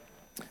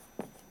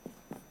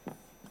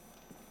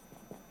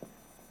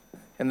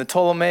 And the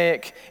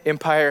Ptolemaic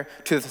Empire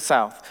to the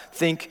south.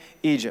 Think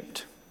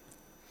Egypt.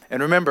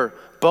 And remember,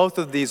 both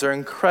of these are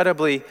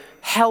incredibly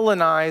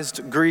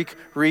Hellenized Greek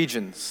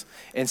regions.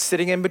 And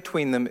sitting in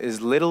between them is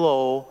little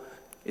old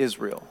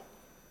Israel.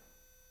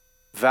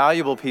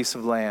 Valuable piece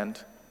of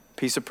land,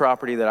 piece of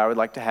property that I would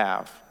like to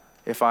have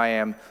if I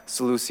am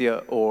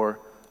Seleucia or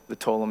the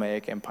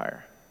Ptolemaic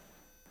Empire.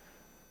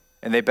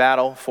 And they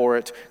battle for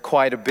it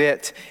quite a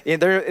bit.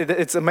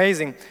 It's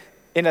amazing.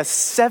 In a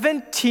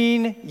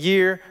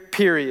 17-year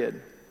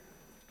period,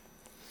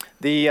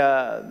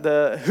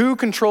 the who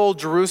controlled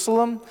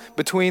Jerusalem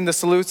between the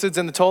Seleucids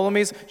and the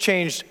Ptolemies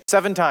changed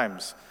 7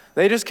 times.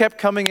 They just kept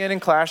coming in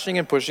and clashing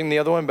and pushing the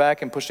other one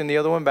back and pushing the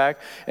other one back.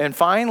 And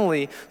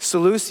finally,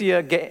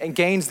 Seleucia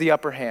gains the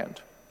upper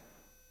hand.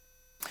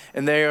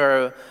 And they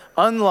are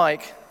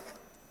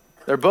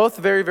they're both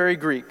very, very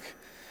Greek.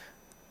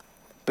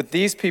 But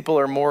these people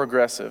are more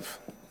aggressive.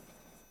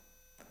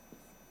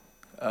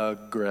 I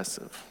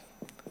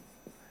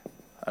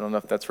don't know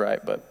if that's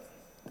right, but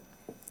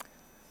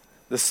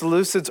the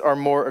Seleucids are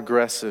more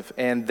aggressive,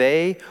 and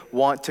they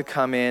want to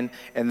come in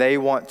and they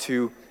want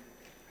to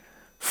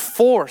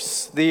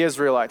force the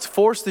Israelites,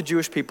 force the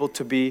Jewish people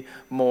to be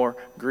more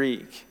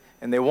Greek.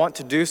 And they want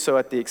to do so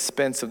at the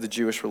expense of the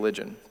Jewish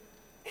religion.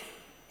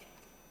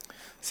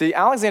 See,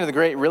 Alexander the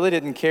Great really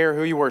didn't care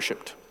who you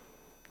worshiped.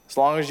 As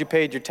long as you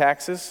paid your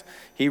taxes,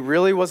 he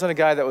really wasn't a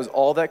guy that was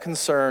all that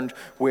concerned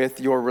with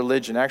your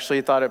religion. Actually,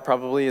 he thought it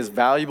probably is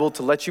valuable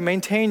to let you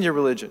maintain your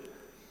religion.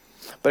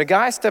 But a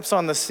guy steps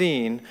on the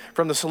scene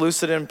from the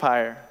Seleucid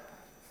Empire,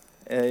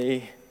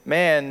 a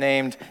man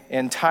named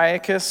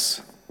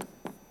Antiochus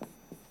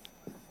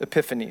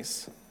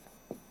Epiphanes.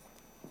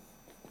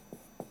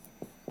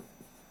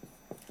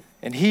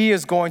 And he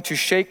is going to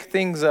shake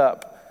things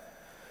up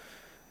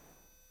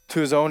to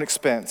his own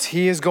expense.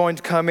 He is going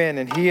to come in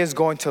and he is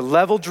going to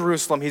level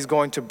Jerusalem. He's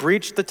going to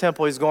breach the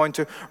temple. He's going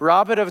to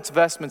rob it of its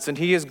vestments. And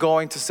he is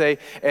going to say,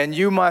 and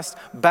you must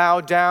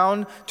bow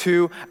down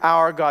to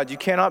our God. You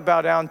cannot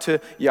bow down to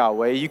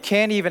Yahweh. You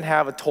can't even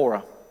have a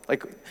Torah.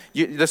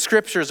 The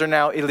scriptures are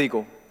now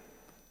illegal.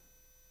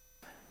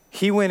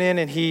 He went in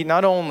and he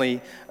not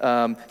only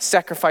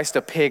sacrificed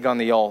a pig on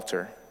the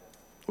altar,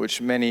 which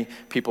many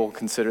people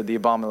consider the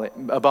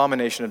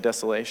abomination of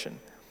desolation.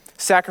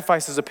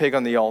 Sacrifices a pig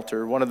on the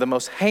altar, one of the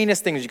most heinous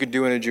things you could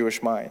do in a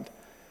Jewish mind.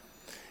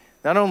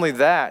 Not only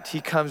that,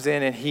 he comes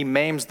in and he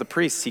maims the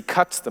priests, he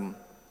cuts them,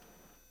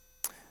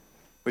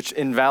 which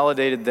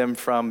invalidated them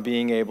from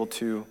being able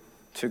to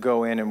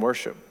go in and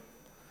worship.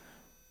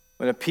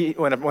 When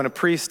a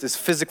priest is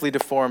physically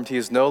deformed, he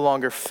is no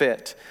longer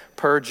fit,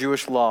 per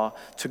Jewish law,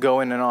 to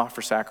go in and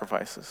offer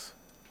sacrifices.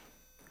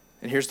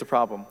 And here's the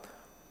problem.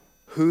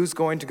 Who's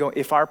going to go?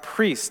 If our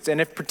priests,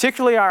 and if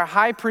particularly our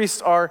high priests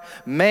are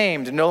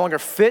maimed and no longer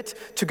fit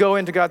to go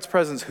into God's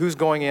presence, who's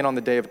going in on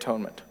the Day of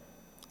Atonement?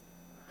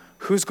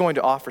 Who's going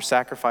to offer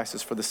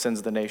sacrifices for the sins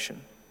of the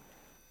nation?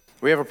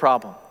 We have a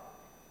problem.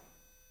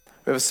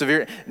 We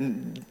have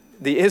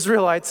the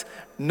Israelites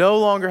no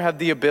longer have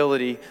the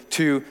ability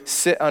to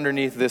sit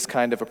underneath this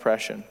kind of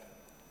oppression.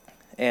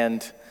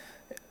 And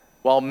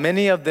while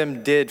many of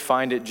them did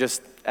find it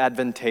just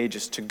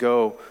advantageous to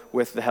go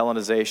with the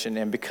Hellenization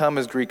and become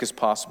as Greek as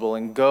possible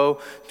and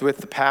go with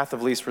the path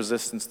of least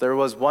resistance, there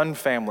was one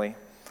family,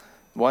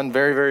 one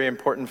very, very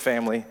important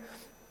family,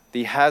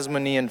 the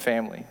Hasmonean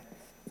family,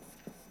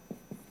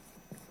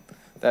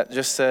 that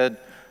just said,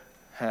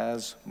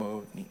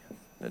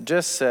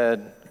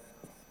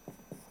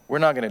 we're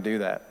not going to do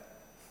that.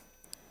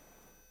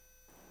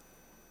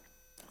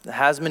 The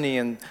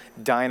Hasmonean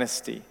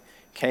dynasty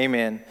came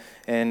in,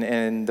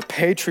 and the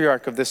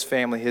patriarch of this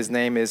family, his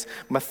name is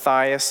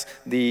Matthias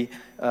the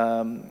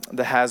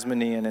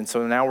Hasmonean. And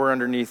so now we're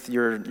underneath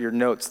your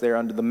notes there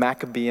under the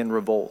Maccabean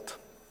revolt.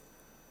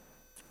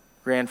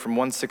 Ran from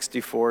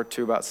 164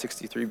 to about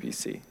 63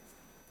 BC.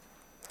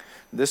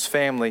 This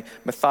family,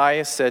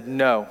 Matthias said,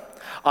 no,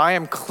 I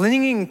am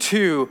clinging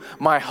to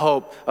my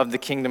hope of the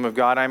kingdom of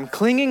God. I'm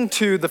clinging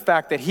to the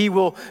fact that he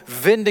will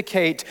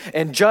vindicate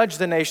and judge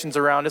the nations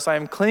around us. I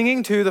am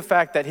clinging to the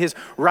fact that his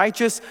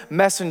righteous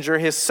messenger,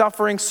 his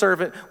suffering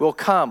servant will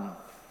come.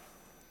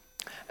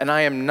 And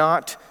I am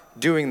not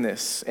doing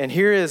this. And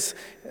here is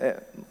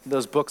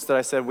those books that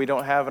I said we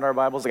don't have in our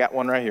Bibles. I got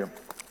one right here.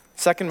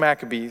 Second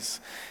Maccabees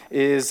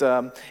is,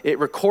 it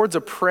records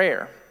a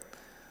prayer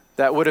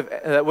that would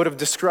have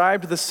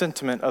described the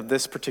sentiment of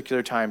this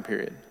particular time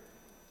period.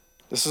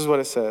 This is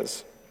what it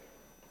says.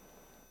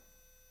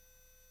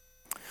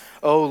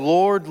 O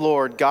Lord,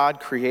 Lord, God,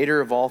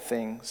 creator of all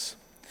things,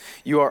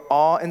 you are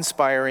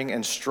awe-inspiring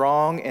and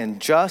strong and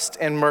just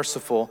and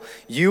merciful.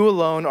 You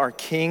alone are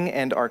king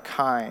and are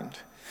kind.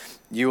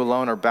 You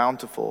alone are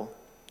bountiful.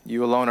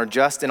 You alone are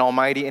just and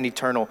almighty and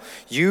eternal.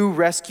 You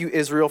rescue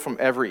Israel from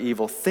every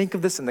evil. Think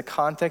of this in the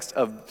context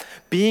of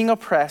being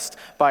oppressed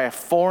by a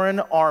foreign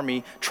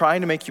army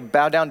trying to make you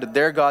bow down to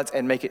their gods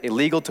and make it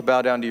illegal to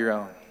bow down to your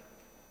own.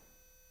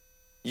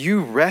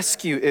 You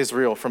rescue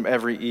Israel from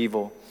every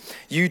evil.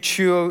 You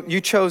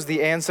chose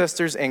the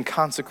ancestors and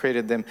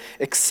consecrated them.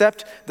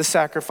 Accept the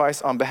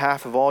sacrifice on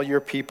behalf of all your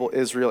people,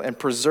 Israel, and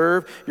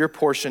preserve your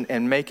portion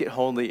and make it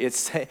holy.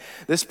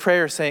 This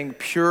prayer is saying,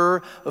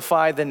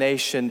 purify the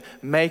nation,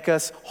 make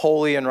us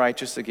holy and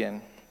righteous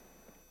again.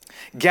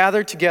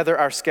 Gather together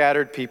our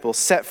scattered people.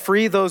 Set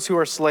free those who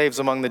are slaves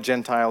among the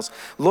Gentiles.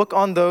 Look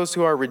on those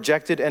who are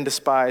rejected and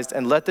despised,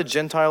 and let the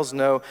Gentiles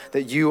know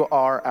that you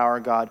are our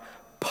God.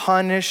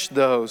 Punish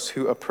those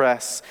who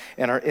oppress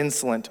and are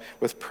insolent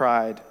with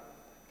pride.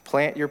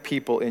 Plant your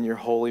people in your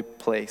holy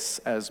place,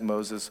 as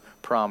Moses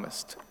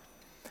promised.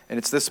 And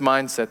it's this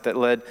mindset that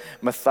led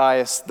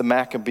Matthias the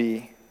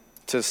Maccabee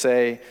to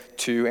say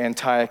to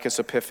Antiochus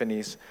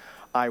Epiphanes,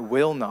 I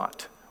will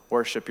not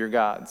worship your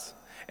gods,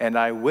 and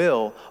I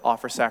will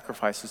offer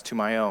sacrifices to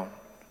my own.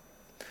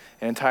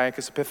 And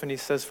Antiochus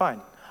Epiphanes says,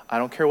 fine, I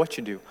don't care what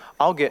you do.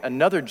 I'll get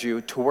another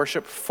Jew to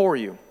worship for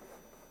you.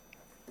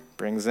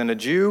 Brings in a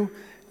Jew.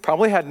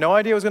 Probably had no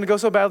idea it was going to go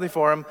so badly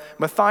for him.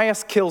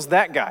 Matthias kills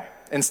that guy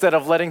instead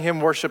of letting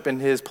him worship in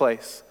his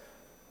place.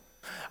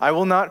 I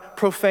will not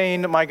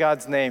profane my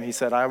God's name, he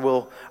said. I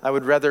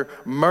would rather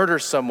murder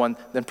someone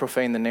than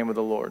profane the name of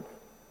the Lord.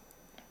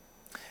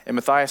 And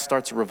Matthias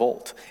starts a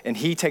revolt, and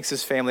he takes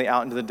his family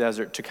out into the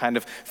desert to kind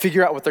of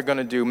figure out what they're going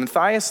to do.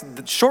 Matthias,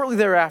 shortly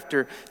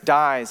thereafter,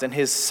 dies, and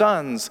his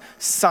sons,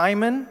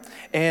 Simon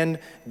and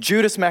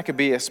Judas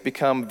Maccabeus,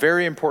 become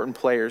very important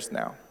players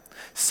now.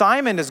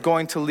 Simon is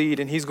going to lead,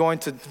 and he's going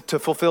to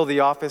fulfill the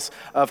office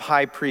of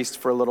high priest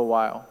for a little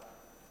while.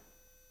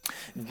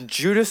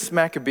 Judas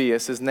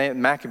Maccabeus, his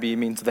name Maccabee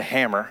means the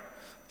hammer,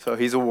 so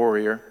he's a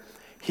warrior.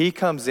 He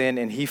comes in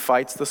and he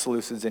fights the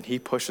Seleucids and he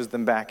pushes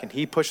them back and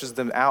he pushes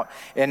them out.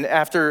 And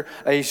after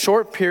a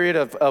short period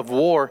of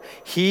war,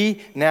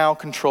 he now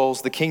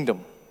controls the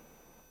kingdom.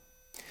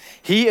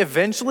 He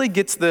eventually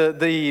gets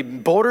the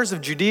borders of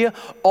Judea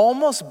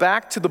almost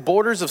back to the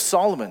borders of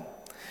Solomon.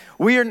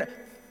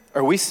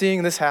 Are we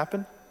seeing this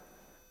happen?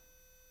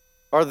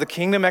 Are the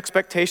kingdom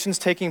expectations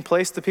taking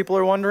place, the people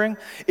are wondering?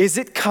 Is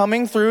it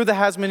coming through the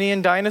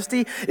Hasmonean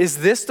dynasty? Is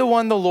this the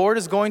one the Lord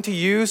is going to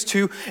use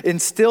to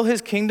instill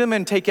his kingdom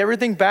and take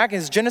everything back?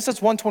 Is Genesis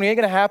 1:28 going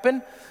to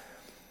happen?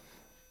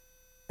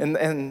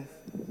 And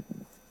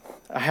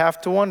I have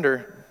to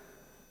wonder,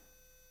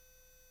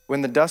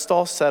 when the dust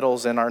all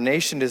settles and our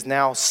nation is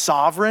now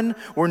sovereign,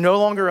 we're no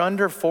longer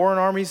under foreign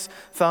army's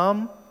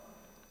thumb,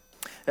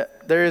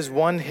 there is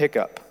one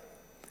hiccup.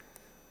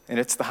 And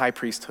it's the high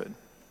priesthood.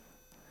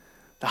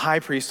 The high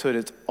priesthood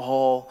is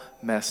all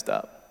messed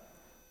up.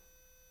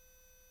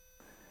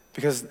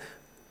 Because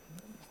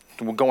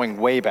we're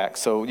going way back.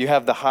 So you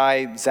have the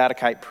high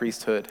Zadokite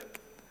priesthood.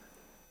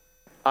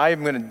 I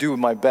am going to do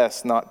my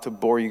best not to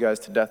bore you guys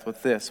to death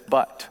with this,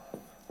 but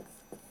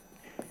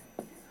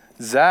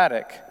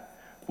Zadok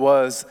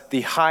was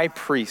the high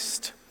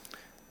priest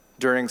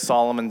during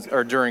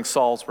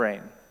Saul's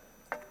reign.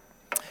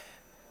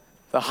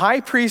 The high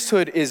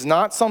priesthood is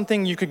not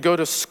something you could go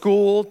to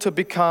school to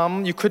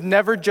become. You couldn't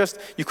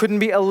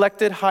be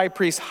elected high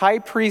priest. High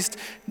priest,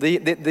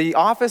 the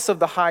office of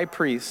the high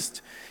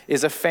priest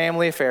is a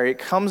family affair. It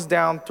comes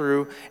down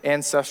through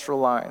ancestral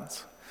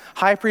lines.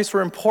 High priests were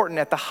important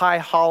at the high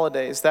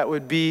holidays. That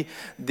would be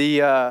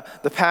the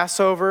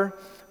Passover,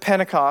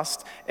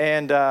 Pentecost,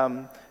 and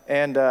the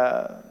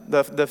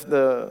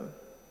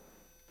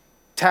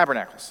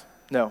Tabernacles.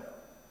 No,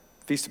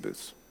 Feast of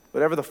Booths,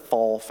 whatever the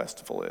fall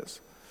festival is.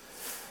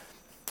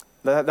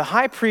 The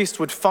high priest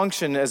would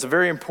function as a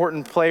very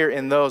important player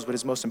in those, but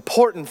his most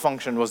important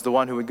function was the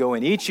one who would go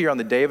in each year on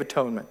the Day of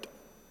Atonement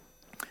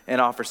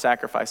and offer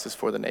sacrifices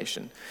for the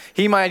nation.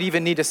 He might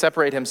even need to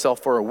separate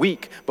himself for a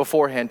week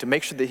beforehand to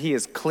make sure that he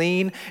is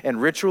clean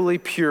and ritually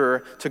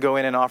pure to go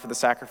in and offer the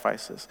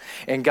sacrifices.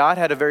 And God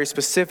had a very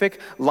specific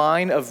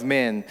line of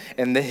men,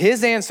 and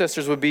his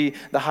ancestors would be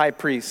the high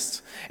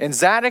priests. And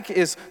Zadok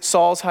is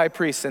Saul's high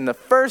priest. And the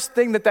first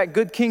thing that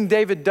good King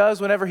David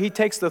does whenever he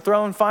takes the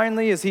throne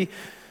finally is he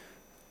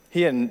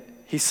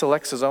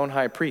selects his own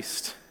high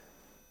priest.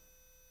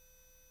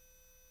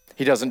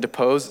 He doesn't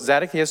depose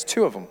Zadok, he has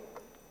two of them.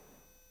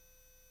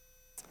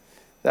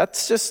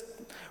 That's just,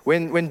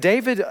 when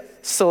David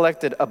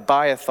selected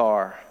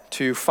Abiathar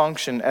to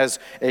function as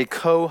a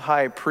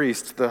co-high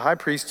priest, the high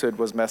priesthood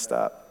was messed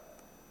up.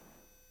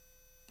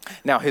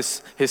 Now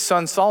his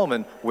son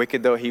Solomon,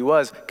 wicked though he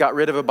was, got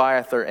rid of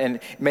Abiathar and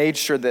made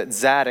sure that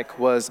Zadok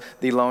was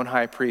the lone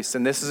high priest.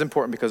 And this is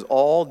important because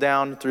all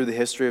down through the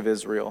history of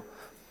Israel,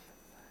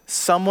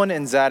 someone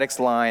in Zadok's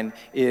line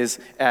is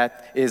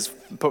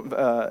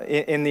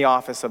in the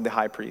office of the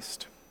high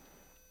priest.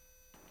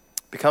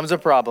 Becomes a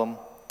problem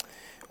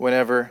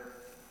whenever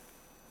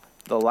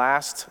the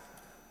last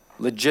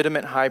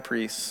legitimate high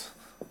priest,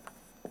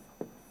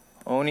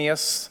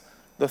 Onias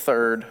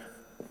III,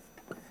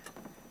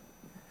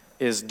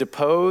 is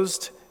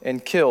deposed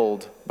and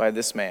killed by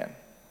this man.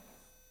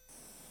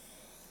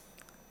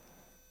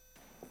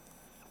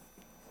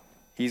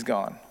 He's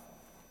gone.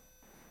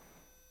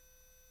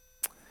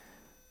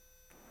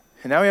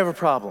 And now we have a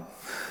problem.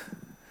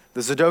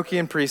 The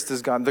Zadokian priest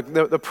is gone.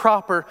 The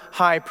proper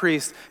high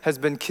priest has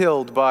been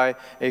killed by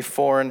a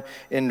foreign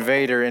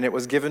invader, and it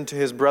was given to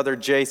his brother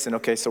Jason.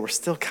 Okay, so we're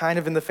still kind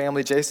of in the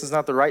family. Jason's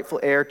not the rightful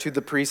heir to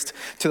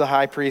the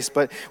high priest,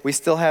 but we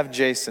still have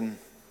Jason.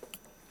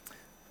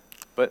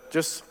 But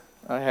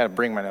I had to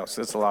bring my notes.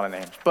 It's a lot of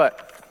names.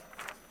 But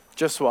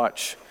just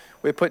watch.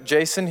 We put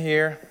Jason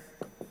here.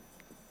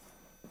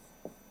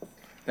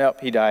 Nope,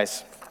 he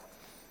dies.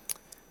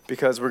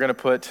 Because we're going to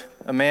put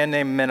a man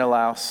named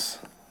Menelaus,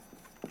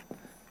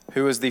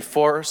 who is the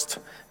first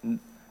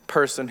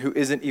person who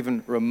isn't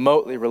even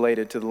remotely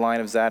related to the line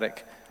of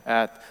Zadok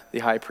at the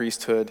high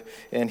priesthood.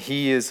 And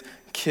he is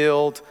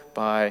killed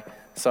by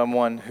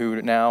someone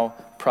who now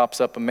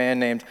props up a man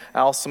named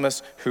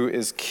Alcimus, who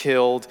is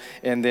killed.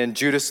 And then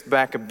Judas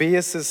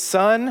Maccabeus'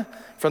 son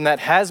from that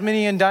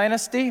Hasmonean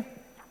dynasty,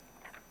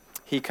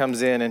 he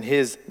comes in, and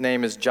his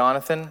name is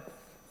Jonathan.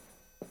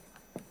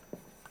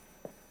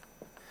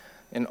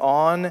 And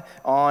on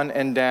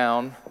and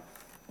down,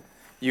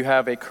 you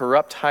have a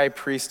corrupt high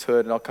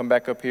priesthood, and I'll come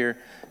back up here,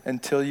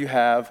 until you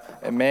have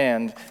a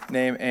man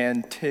named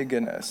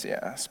Antigonus. Yeah,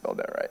 I spelled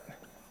that right.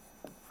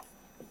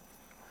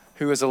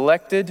 Who is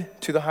elected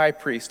to the high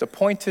priest,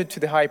 appointed to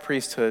the high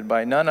priesthood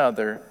by none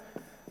other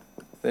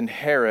than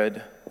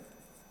Herod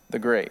the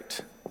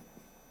Great.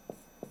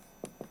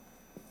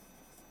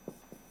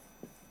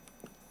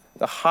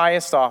 The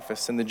highest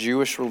office in the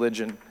Jewish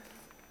religion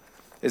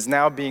is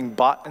now being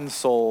bought and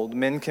sold.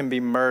 Men can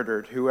be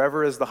murdered.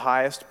 Whoever is the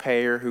highest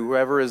payer,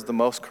 whoever is the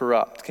most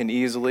corrupt, can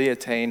easily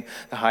attain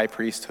the high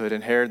priesthood.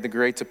 And Herod the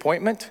Great's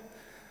appointment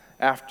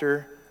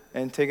after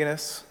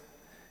Antigonus,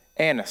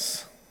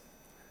 Annas,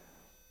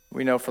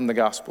 we know from the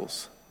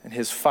Gospels. And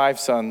his 5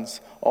 sons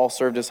all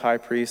served as high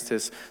priest.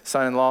 His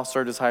son-in-law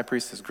served as high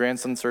priest. His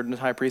grandson served as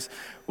high priest.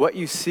 What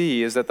you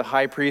see is that the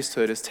high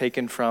priesthood is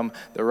taken from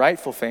the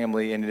rightful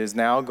family, and it is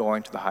now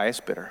going to the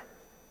highest bidder.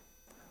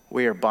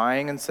 We are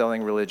buying and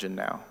selling religion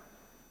now.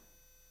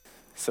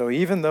 So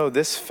even though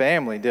this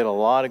family did a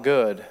lot of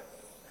good,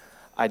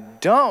 I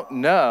don't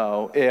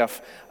know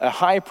if a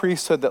high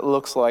priesthood that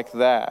looks like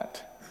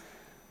that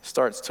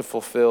starts to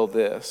fulfill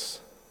this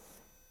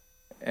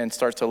and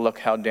starts to look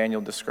how Daniel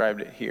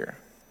described it here.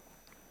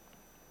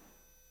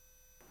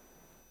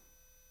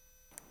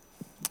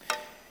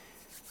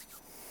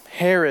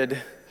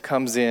 Herod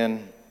comes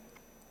in.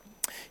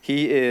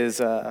 He is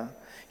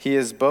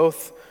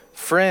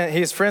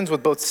friends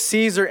with both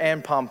Caesar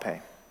and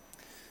Pompey.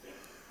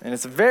 And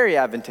it's a very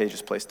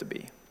advantageous place to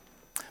be.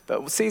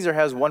 But Caesar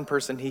has one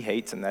person he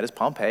hates, and that is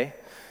Pompey.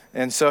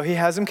 And so he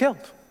has him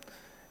killed.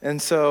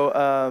 And so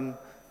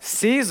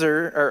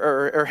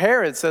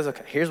Herod says,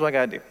 okay, here's what I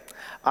got to do.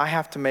 I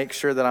have to make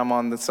sure that I'm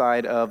on the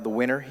side of the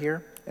winner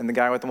here, and the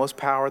guy with the most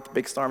power, with the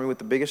biggest army, with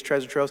the biggest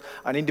treasure troves.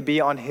 I need to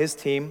be on his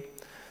team.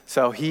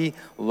 So he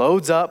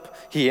loads up,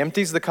 he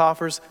empties the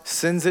coffers,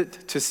 sends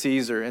it to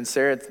Caesar. And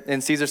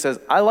Caesar says,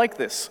 I like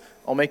this.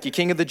 I'll make you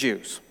king of the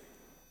Jews.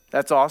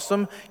 That's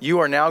awesome. You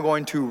are now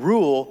going to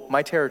rule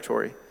my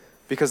territory.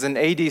 Because in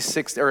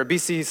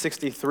BC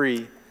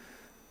 63,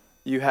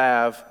 you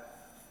have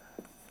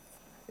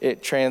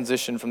it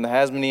transitioned from the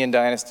Hasmonean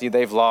dynasty.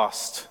 They've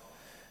lost.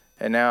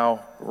 And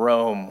now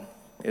Rome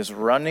is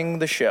running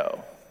the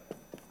show.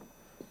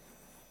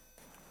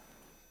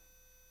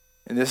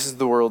 And this is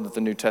the world that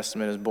the New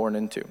Testament is born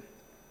into.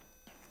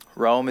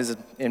 Rome is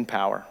in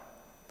power.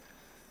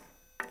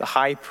 The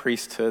high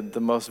priesthood, the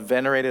most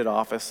venerated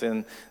office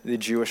in the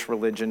Jewish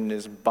religion,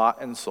 is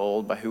bought and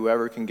sold by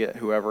whoever can get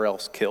whoever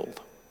else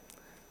killed.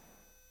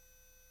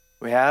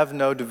 We have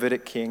no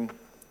Davidic king.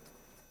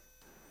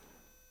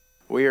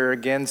 We are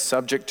again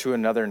subject to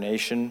another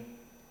nation.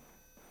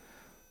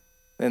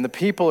 And the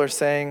people are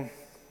saying,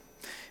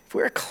 if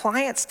we're a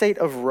client state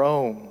of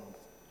Rome,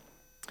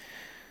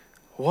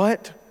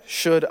 what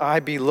should I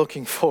be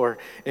looking for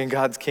in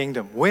God's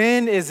kingdom?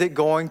 When is it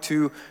going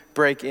to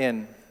break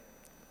in?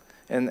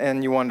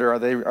 And you wonder,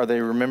 are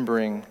they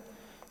remembering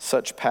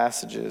such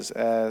passages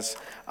as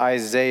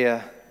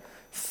Isaiah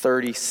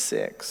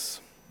 36?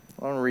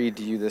 I want to read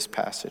to you this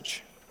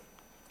passage.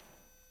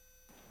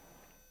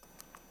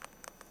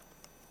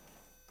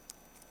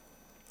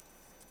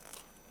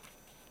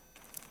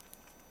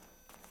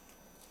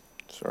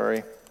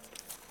 Sorry.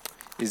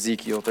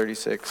 Ezekiel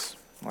 36.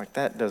 I'm like,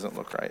 that doesn't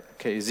look right.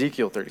 Okay,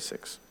 Ezekiel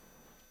 36.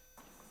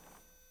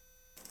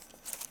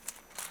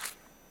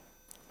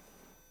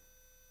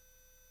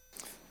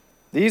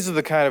 These are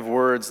the kind of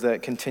words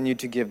that continue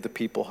to give the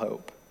people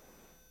hope.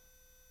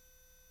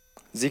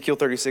 Ezekiel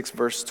 36,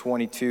 verse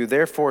 22,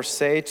 therefore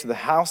say to the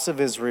house of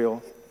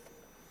Israel,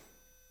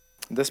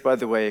 this, by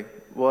the way,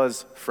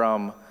 was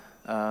from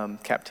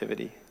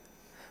captivity.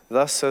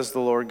 Thus says the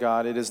Lord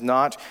God, it is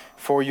not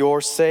for your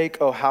sake,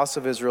 O house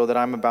of Israel, that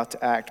I'm about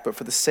to act, but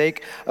for the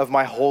sake of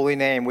my holy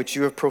name, which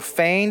you have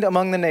profaned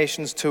among the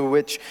nations to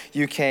which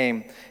you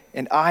came.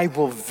 And I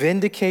will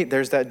vindicate,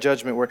 there's that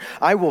judgment word,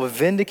 I will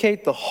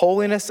vindicate the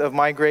holiness of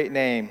my great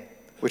name,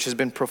 which has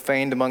been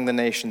profaned among the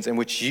nations, and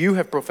which you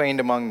have profaned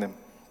among them.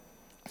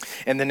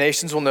 And the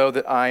nations will know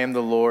that I am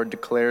the Lord,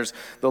 declares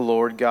the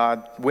Lord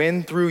God,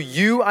 when through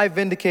you I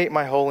vindicate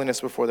my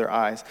holiness before their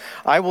eyes.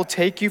 I will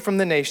take you from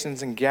the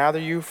nations and gather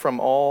you from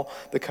all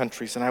the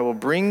countries, and I will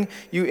bring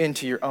you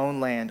into your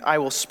own land. I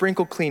will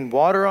sprinkle clean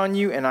water on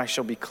you, and I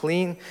shall be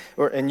clean,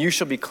 and you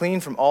shall be clean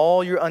from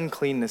all your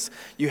uncleanness.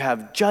 You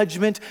have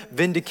judgment,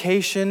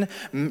 vindication,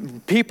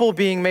 people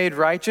being made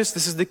righteous.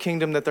 This is the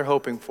kingdom that they're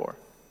hoping for.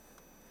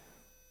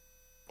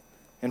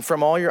 And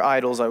from all your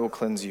idols I will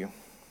cleanse you.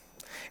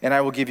 And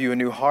I will give you a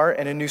new heart,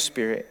 and a new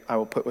spirit I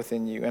will put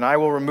within you. And I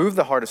will remove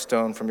the heart of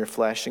stone from your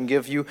flesh and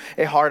give you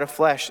a heart of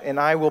flesh. And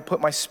I will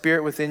put my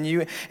spirit within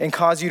you and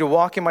cause you to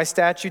walk in my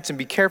statutes and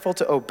be careful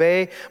to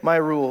obey my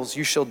rules.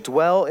 You shall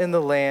dwell in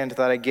the land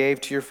that I gave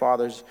to your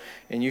fathers,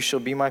 and you shall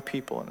be my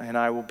people, and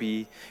I will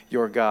be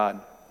your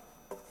God.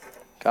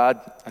 God,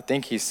 I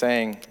think he's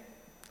saying,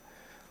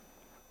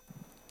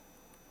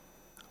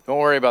 don't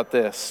worry about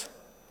this.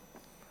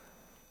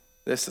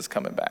 This is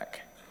coming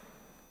back.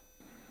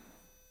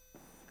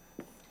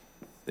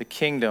 The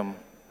kingdom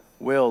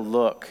will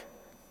look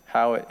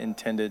how it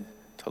intended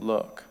to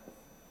look.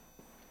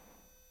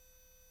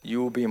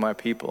 You will be my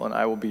people, and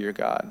I will be your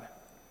God.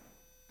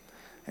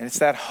 And it's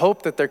that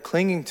hope that they're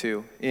clinging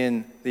to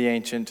in the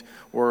ancient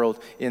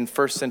world, in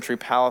first century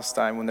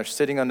Palestine, when they're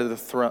sitting under the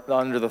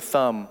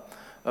thumb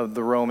of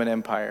the Roman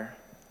Empire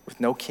with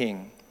no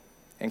king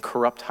and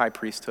corrupt high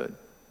priesthood.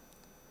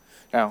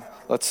 Now,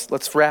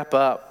 let's wrap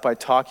up by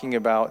talking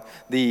about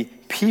the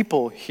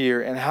people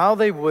here and how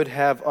they would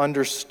have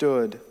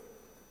understood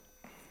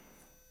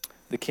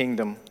the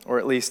kingdom, or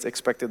at least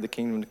expected the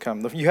kingdom to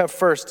come. You have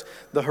first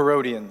the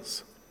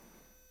Herodians.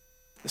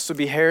 This would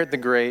be Herod the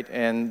Great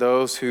and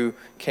those who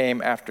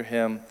came after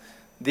him.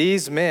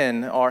 These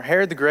men are,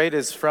 Herod the Great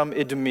is from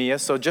Idumea,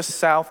 so just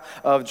south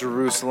of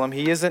Jerusalem.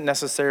 He isn't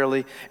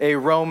necessarily a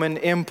Roman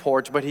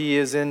import, but he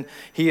is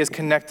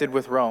connected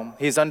with Rome.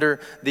 He's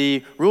under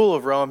the rule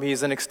of Rome.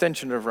 He's an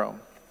extension of Rome.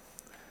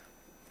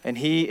 And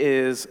he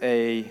is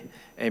a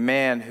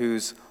man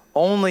whose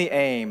only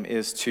aim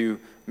is to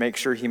make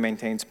sure he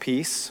maintains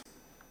peace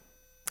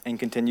and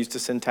continues to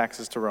send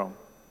taxes to Rome.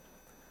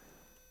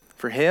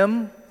 For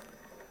him,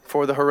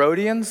 for the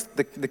Herodians,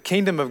 the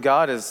kingdom of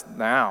God is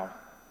now.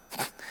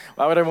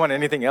 Why would I want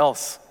anything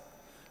else?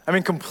 I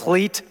mean,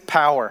 complete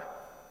power.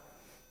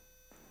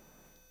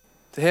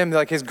 To him,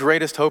 like, his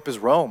greatest hope is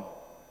Rome.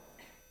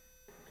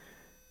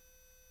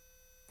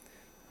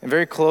 And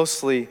very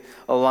closely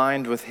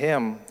aligned with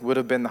him would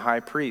have been the high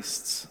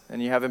priests.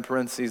 And you have in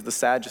parentheses the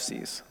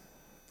Sadducees.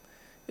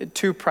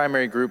 Two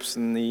primary groups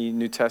in the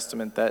New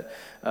Testament that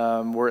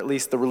were at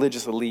least the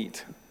religious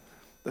elite.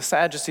 The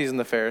Sadducees and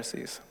the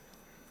Pharisees.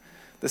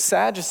 The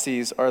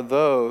Sadducees are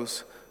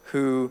those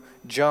who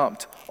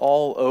jumped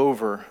all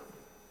over.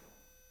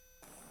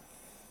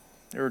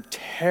 They were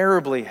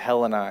terribly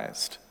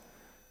Hellenized.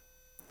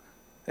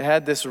 They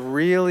had this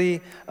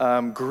really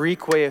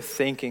Greek way of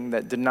thinking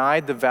that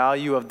denied the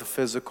value of the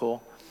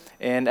physical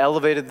and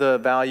elevated the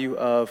value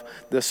of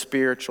the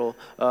spiritual,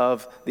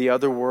 of the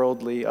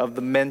otherworldly, of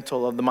the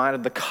mental, of the mind,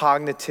 of the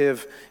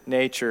cognitive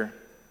nature.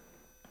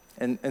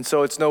 And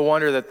so it's no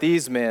wonder that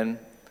these men,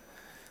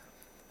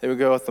 they would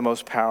go with the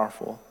most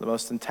powerful, the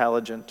most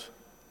intelligent,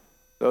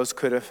 those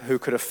who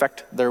could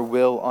affect their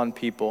will on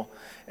people.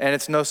 And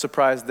it's no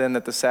surprise then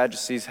that the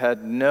Sadducees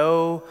had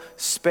no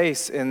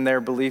space in their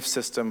belief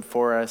system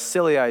for a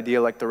silly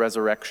idea like the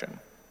resurrection.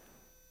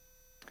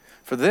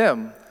 For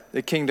them,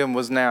 the kingdom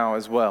was now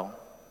as well.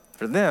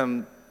 For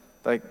them,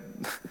 like,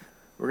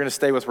 we're going to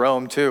stay with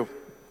Rome too.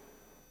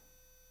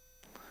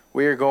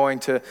 We are going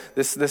to,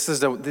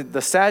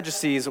 the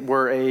Sadducees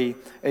were a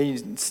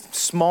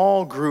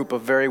small group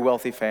of very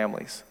wealthy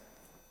families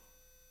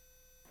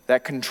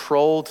that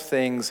controlled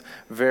things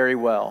very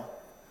well.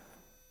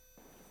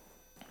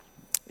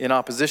 In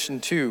opposition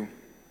to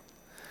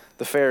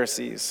the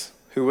Pharisees,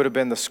 who would have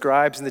been the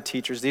scribes and the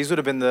teachers. These would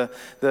have been the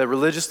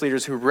religious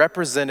leaders who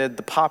represented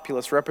the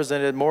populace,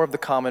 represented more of the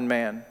common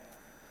man.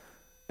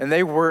 And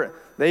they were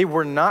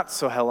not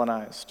so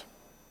Hellenized.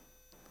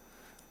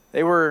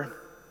 They were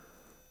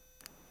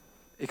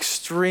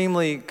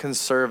extremely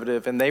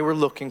conservative, and they were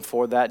looking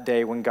for that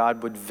day when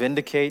God would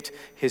vindicate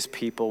his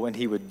people, when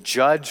he would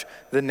judge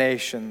the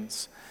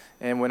nations,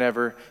 and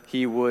whenever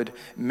he would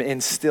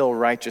instill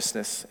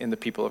righteousness in the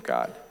people of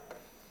God.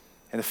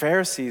 And the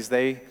Pharisees,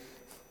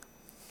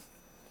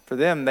 for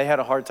them, they had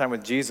a hard time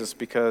with Jesus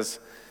because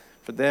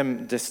for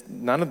them,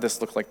 none of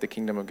this looked like the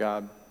kingdom of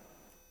God.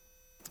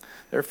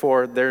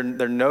 Therefore, their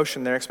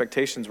notion, their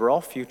expectations were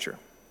all future.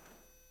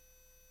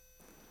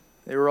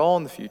 They were all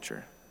in the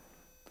future.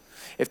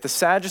 If the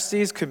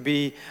Sadducees could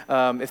be,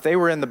 if they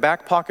were in the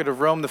back pocket of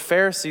Rome, the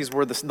Pharisees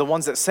were the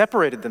ones that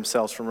separated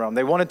themselves from Rome.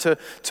 They wanted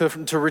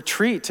to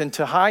retreat and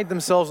to hide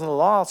themselves in the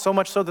law, so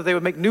much so that they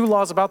would make new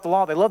laws about the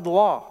law. They loved the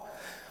law.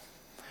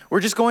 We're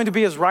just going to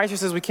be as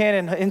righteous as we can,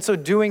 and in so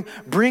doing,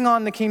 bring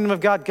on the kingdom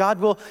of God.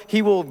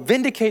 He will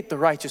vindicate the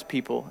righteous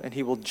people, and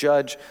he will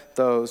judge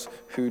those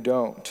who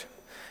don't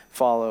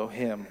follow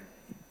him.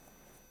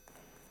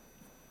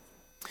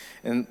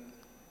 And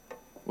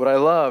what I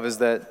love is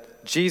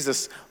that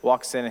Jesus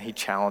walks in and he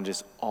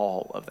challenges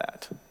all of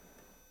that.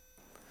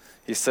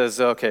 He says,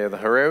 okay, the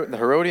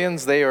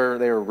Herodians, they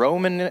are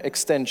Roman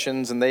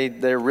extensions, and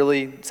they're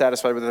really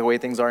satisfied with the way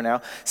things are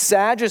now.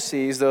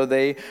 Sadducees, though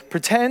they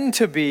pretend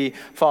to be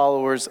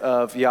followers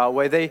of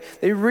Yahweh,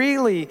 they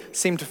really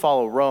seem to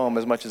follow Rome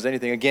as much as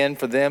anything. Again,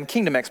 for them,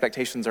 kingdom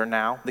expectations are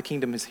now. The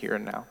kingdom is here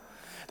and now.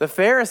 The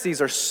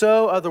Pharisees are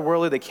so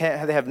otherworldly,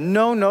 they have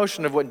no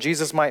notion of what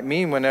Jesus might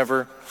mean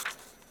whenever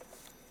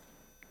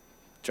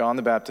John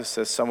the Baptist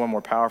says someone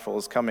more powerful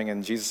is coming,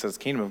 and Jesus says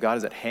the kingdom of God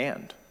is at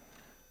hand.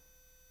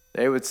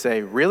 They would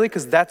say, really?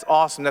 Because that's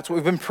awesome. That's what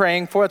we've been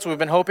praying for. That's what we've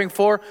been hoping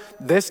for.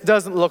 This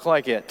doesn't look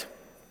like it.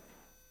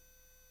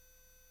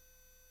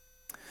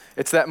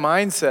 It's that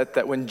mindset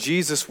that when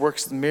Jesus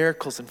works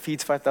miracles and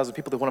feeds 5,000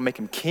 people, they want to make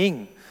him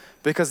king.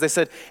 Because they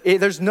said,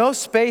 there's no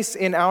space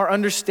in our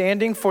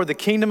understanding for the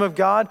kingdom of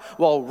God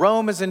while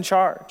Rome is in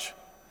charge.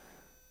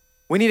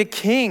 We need a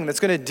king that's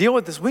going to deal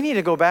with this. We need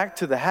to go back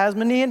to the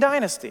Hasmonean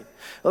dynasty.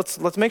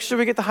 Let's make sure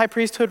we get the high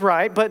priesthood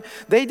right. But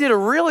they did a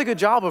really good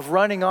job of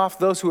running off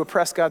those who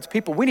oppress God's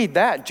people. We need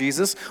that,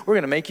 Jesus. We're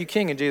going to make you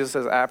king. And Jesus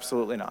says,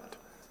 absolutely not.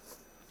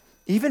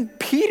 Even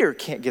Peter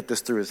can't get this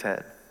through his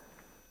head.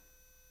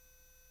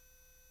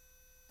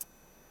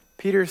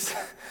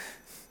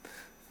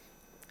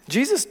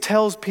 Jesus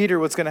tells Peter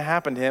what's going to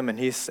happen to him, and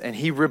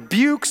he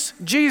rebukes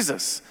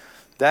Jesus.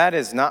 That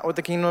is not what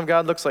the kingdom of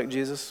God looks like,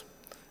 Jesus.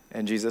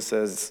 And Jesus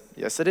says,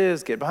 yes, it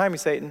is. Get behind me,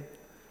 Satan.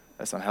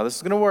 That's not how this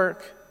is going to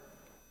work.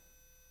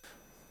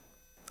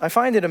 I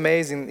find it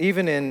amazing,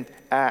 even in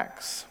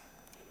Acts,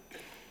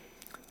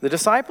 the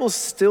disciples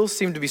still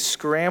seem to be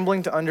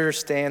scrambling to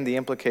understand the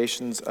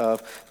implications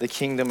of the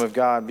kingdom of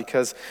God,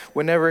 because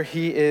whenever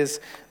he is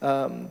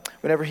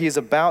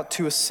about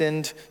to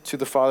ascend to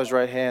the Father's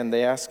right hand,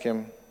 they ask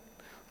him,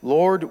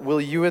 Lord,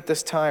 will you at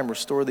this time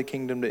restore the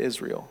kingdom to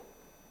Israel?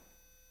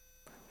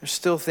 They're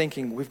still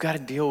thinking, we've got to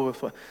deal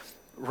with what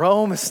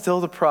Rome is still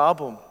the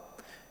problem.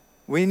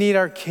 We need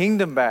our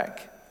kingdom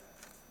back.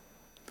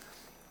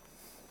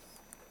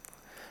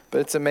 But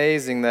it's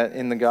amazing that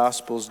in the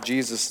Gospels,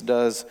 Jesus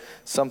does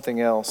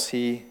something else.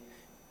 He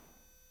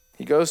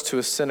goes to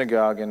a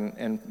synagogue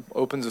and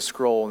opens a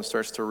scroll and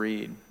starts to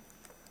read.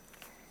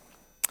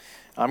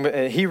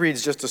 He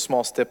reads just a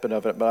small snippet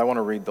of it, but I want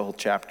to read the whole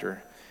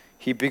chapter.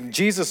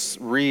 Jesus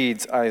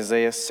reads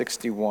Isaiah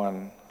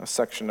 61, a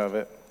section of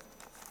it.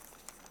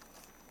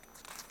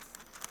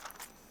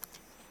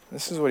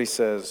 This is what he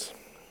says.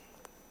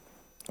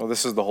 Oh,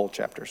 this is the whole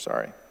chapter,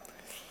 sorry.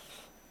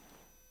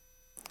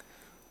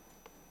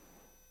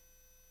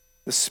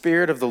 The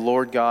Spirit of the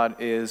Lord God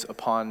is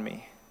upon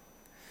me,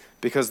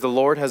 because the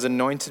Lord has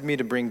anointed me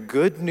to bring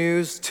good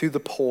news to the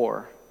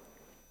poor.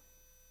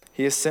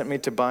 He has sent me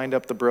to bind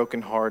up the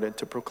brokenhearted,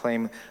 to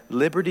proclaim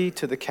liberty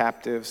to the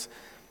captives,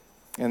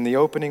 and the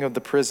opening of the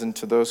prison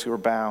to those who are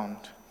bound,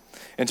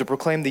 and to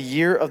proclaim the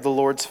year of the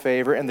Lord's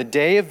favor and the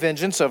day of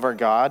vengeance of our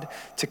God,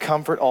 to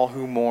comfort all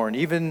who mourn.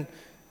 Even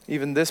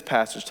this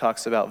passage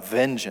talks about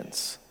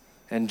vengeance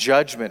and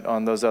judgment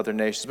on those other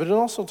nations, but it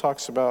also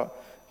talks about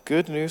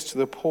good news to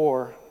the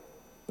poor,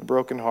 the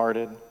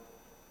brokenhearted.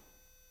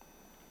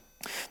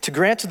 To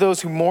grant to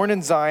those who mourn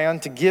in Zion,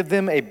 to give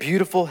them a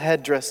beautiful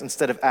headdress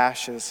instead of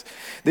ashes,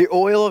 the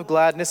oil of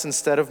gladness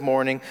instead of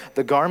mourning,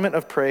 the garment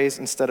of praise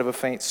instead of a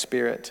faint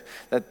spirit,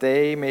 that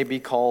they may be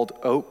called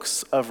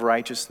oaks of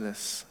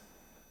righteousness.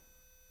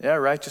 Yeah,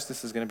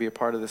 righteousness is going to be a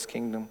part of this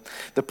kingdom.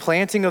 The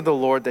planting of the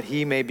Lord, that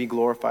he may be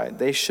glorified.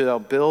 They shall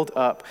build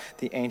up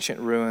the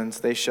ancient ruins.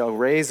 They shall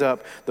raise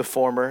up the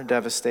former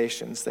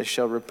devastations. They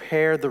shall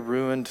repair the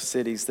ruined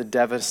cities, the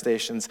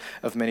devastations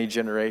of many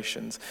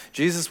generations.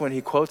 Jesus, when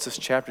he quotes this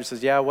chapter,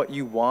 says, yeah, what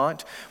you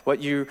want, what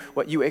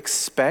you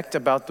expect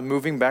about the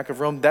moving back of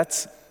Rome,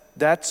 that's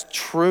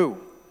true.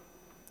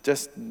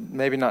 Just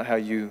maybe not how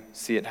you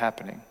see it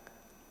happening.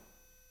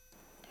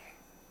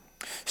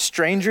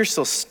 Strangers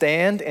shall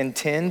stand and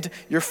tend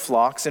your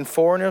flocks, and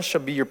foreigners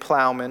shall be your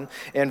plowmen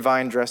and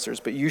vine dressers,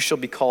 but you shall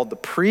be called the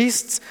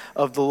priests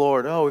of the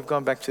Lord. Oh, we've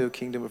gone back to the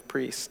kingdom of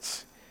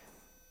priests.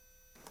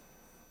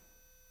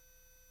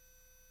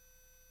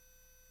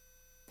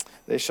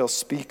 They shall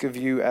speak of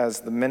you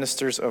as the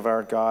ministers of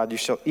our God. You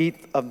shall eat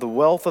of the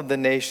wealth of the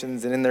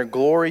nations, and in their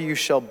glory you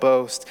shall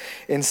boast.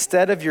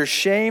 Instead of your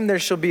shame, there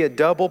shall be a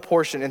double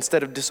portion.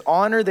 Instead of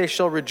dishonor, they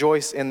shall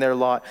rejoice in their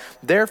lot.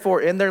 Therefore,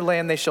 in their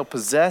land they shall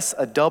possess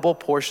a double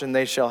portion.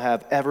 They shall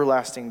have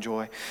everlasting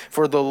joy.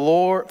 For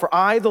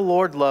I, the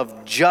Lord,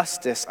 love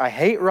justice. I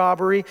hate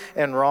robbery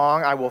and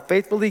wrong. I will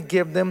faithfully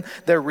give them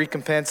their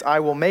recompense. I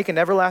will make an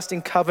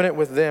everlasting covenant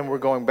with them. We're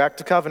going back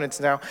to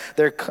covenants now.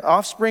 Their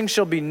offspring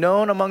shall be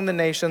known among the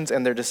nations,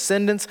 and their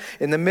descendants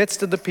in the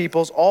midst of the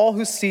peoples. All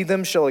who see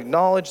them shall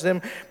acknowledge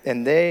them,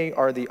 and they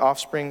are the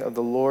offspring of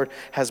the Lord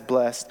has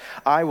blessed.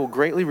 I will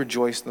greatly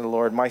rejoice in the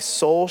Lord. My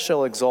soul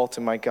shall exult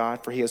in my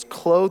God, for he has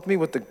clothed me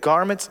with the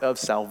garments of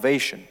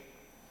salvation.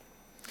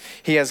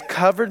 He has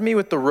covered me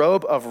with the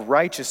robe of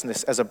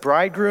righteousness, as a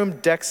bridegroom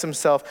decks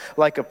himself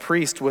like a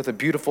priest with a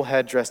beautiful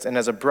headdress, and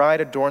as a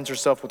bride adorns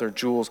herself with her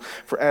jewels.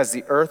 For as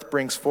the earth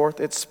brings forth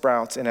its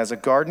sprouts, and as a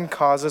garden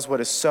causes what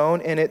is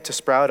sown in it to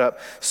sprout up,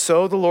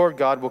 so the Lord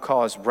God will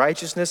cause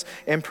righteousness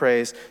and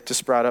praise to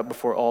sprout up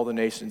before all the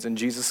nations. And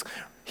Jesus,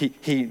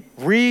 he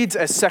reads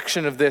a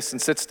section of this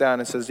and sits down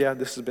and says, yeah,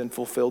 this has been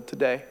fulfilled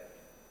today.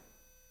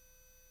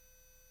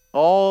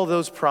 All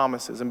those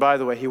promises, and by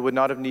the way, he would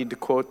not have needed to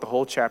quote the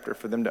whole chapter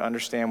for them to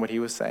understand what he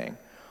was saying.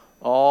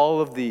 All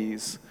of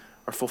these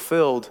are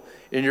fulfilled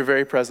in your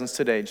very presence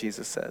today,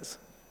 Jesus says.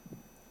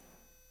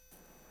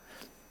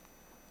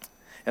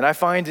 And I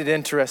find it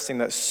interesting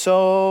that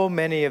so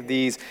many of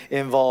these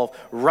involve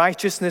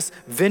righteousness,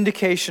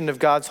 vindication of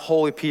God's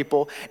holy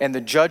people, and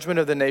the judgment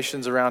of the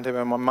nations around him.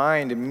 And my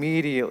mind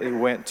immediately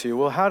went to,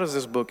 well, how does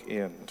this book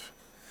end?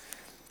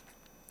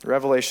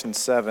 Revelation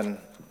 7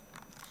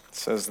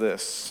 says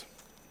this.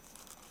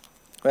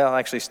 Well, it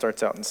actually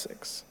starts out in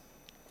 6.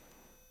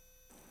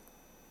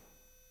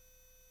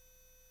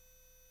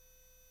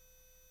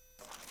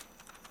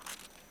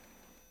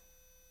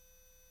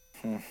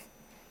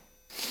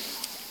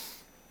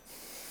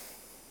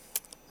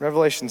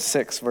 Revelation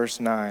 6, verse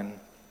 9.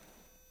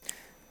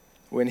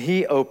 When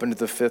he opened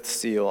the fifth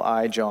seal,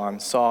 I, John,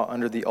 saw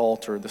under the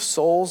altar the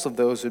souls of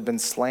those who had been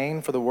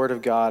slain for the word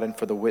of God and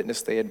for the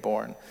witness they had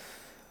borne.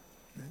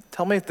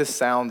 Tell me if this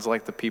sounds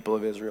like the people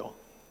of Israel.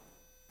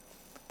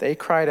 They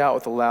cried out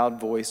with a loud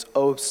voice,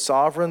 O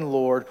sovereign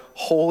Lord,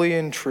 holy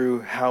and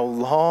true, how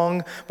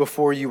long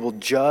before you will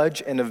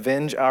judge and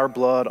avenge our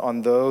blood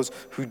on those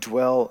who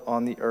dwell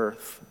on the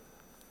earth?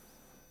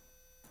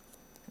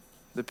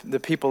 The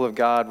people of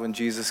God, when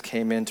Jesus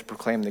came in to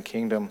proclaim the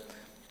kingdom,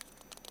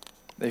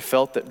 they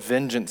felt that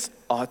vengeance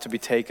ought to be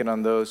taken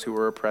on those who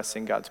were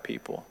oppressing God's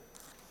people.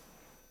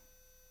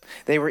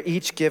 They were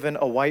each given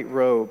a white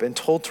robe and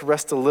told to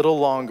rest a little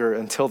longer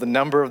until the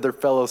number of their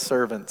fellow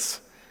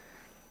servants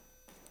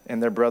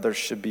and their brothers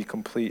should be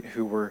complete,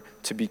 who were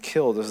to be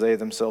killed as they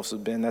themselves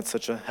had been. That's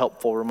such a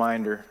helpful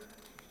reminder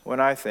when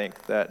I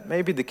think that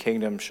maybe the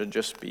kingdom should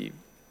just be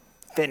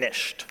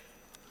finished.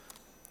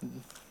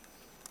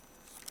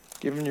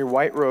 Given your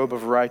white robe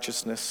of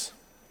righteousness,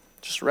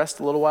 just rest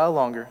a little while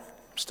longer.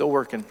 I'm still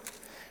working.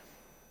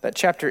 That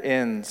chapter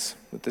ends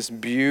with this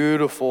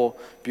beautiful,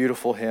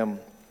 beautiful hymn.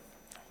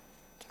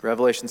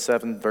 Revelation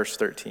 7, verse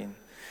 13.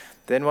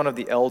 Then one of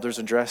the elders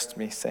addressed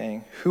me,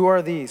 saying, Who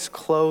are these,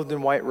 clothed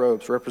in white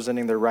robes,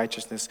 representing their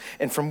righteousness,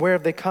 and from where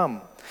have they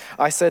come?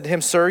 I said to him,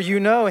 Sir, you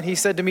know. And he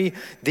said to me,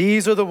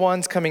 These are the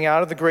ones coming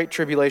out of the great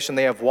tribulation.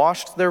 They have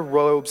washed their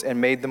robes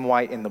and made them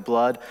white in the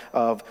blood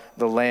of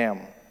the Lamb.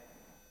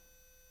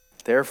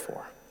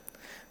 Therefore,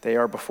 they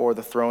are before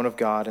the throne of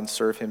God and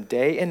serve him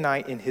day and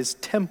night in his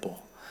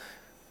temple.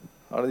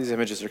 A lot of these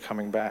images are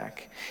coming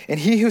back. And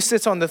he who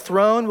sits on the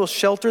throne will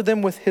shelter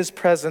them with his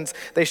presence.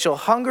 They shall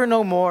hunger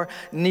no more,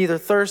 neither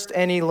thirst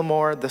any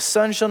more. The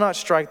sun shall not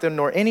strike them,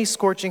 nor any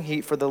scorching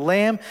heat. For the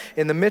Lamb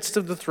in the midst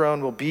of the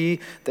throne will be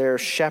their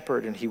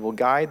shepherd, and he will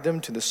guide them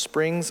to the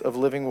springs of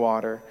living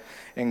water.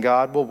 And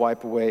God will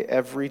wipe away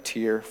every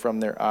tear from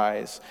their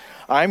eyes.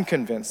 I'm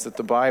convinced that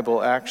the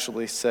Bible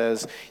actually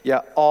says,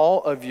 yeah,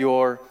 all of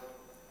your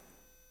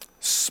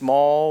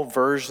small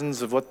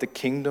versions of what the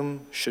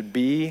kingdom should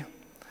be,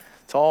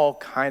 it's all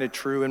kind of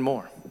true and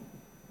more.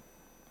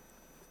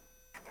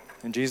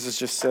 And Jesus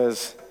just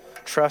says,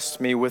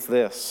 trust me with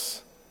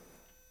this.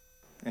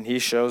 And he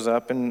shows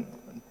up in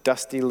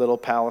dusty little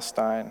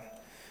Palestine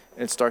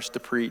and starts to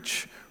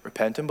preach,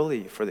 repent and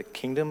believe, for the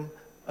kingdom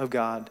of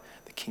God,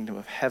 the kingdom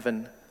of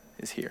heaven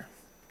is here.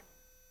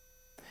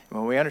 And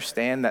when we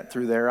understand that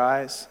through their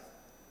eyes,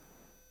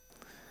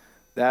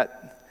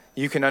 that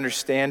you can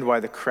understand why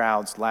the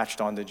crowds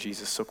latched onto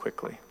Jesus so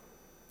quickly.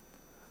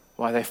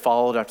 Why they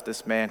followed after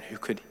this man who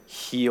could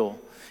heal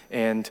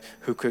and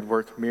who could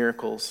work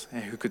miracles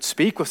and who could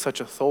speak with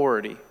such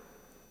authority.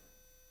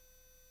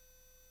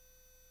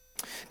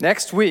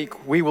 Next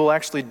week, we will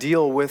actually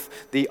deal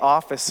with the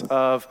office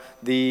of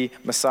the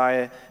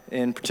Messiah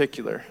in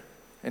particular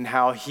and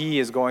how he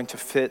is going to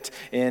fit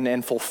in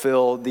and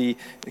fulfill the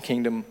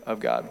kingdom of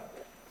God.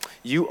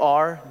 You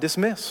are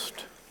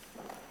dismissed.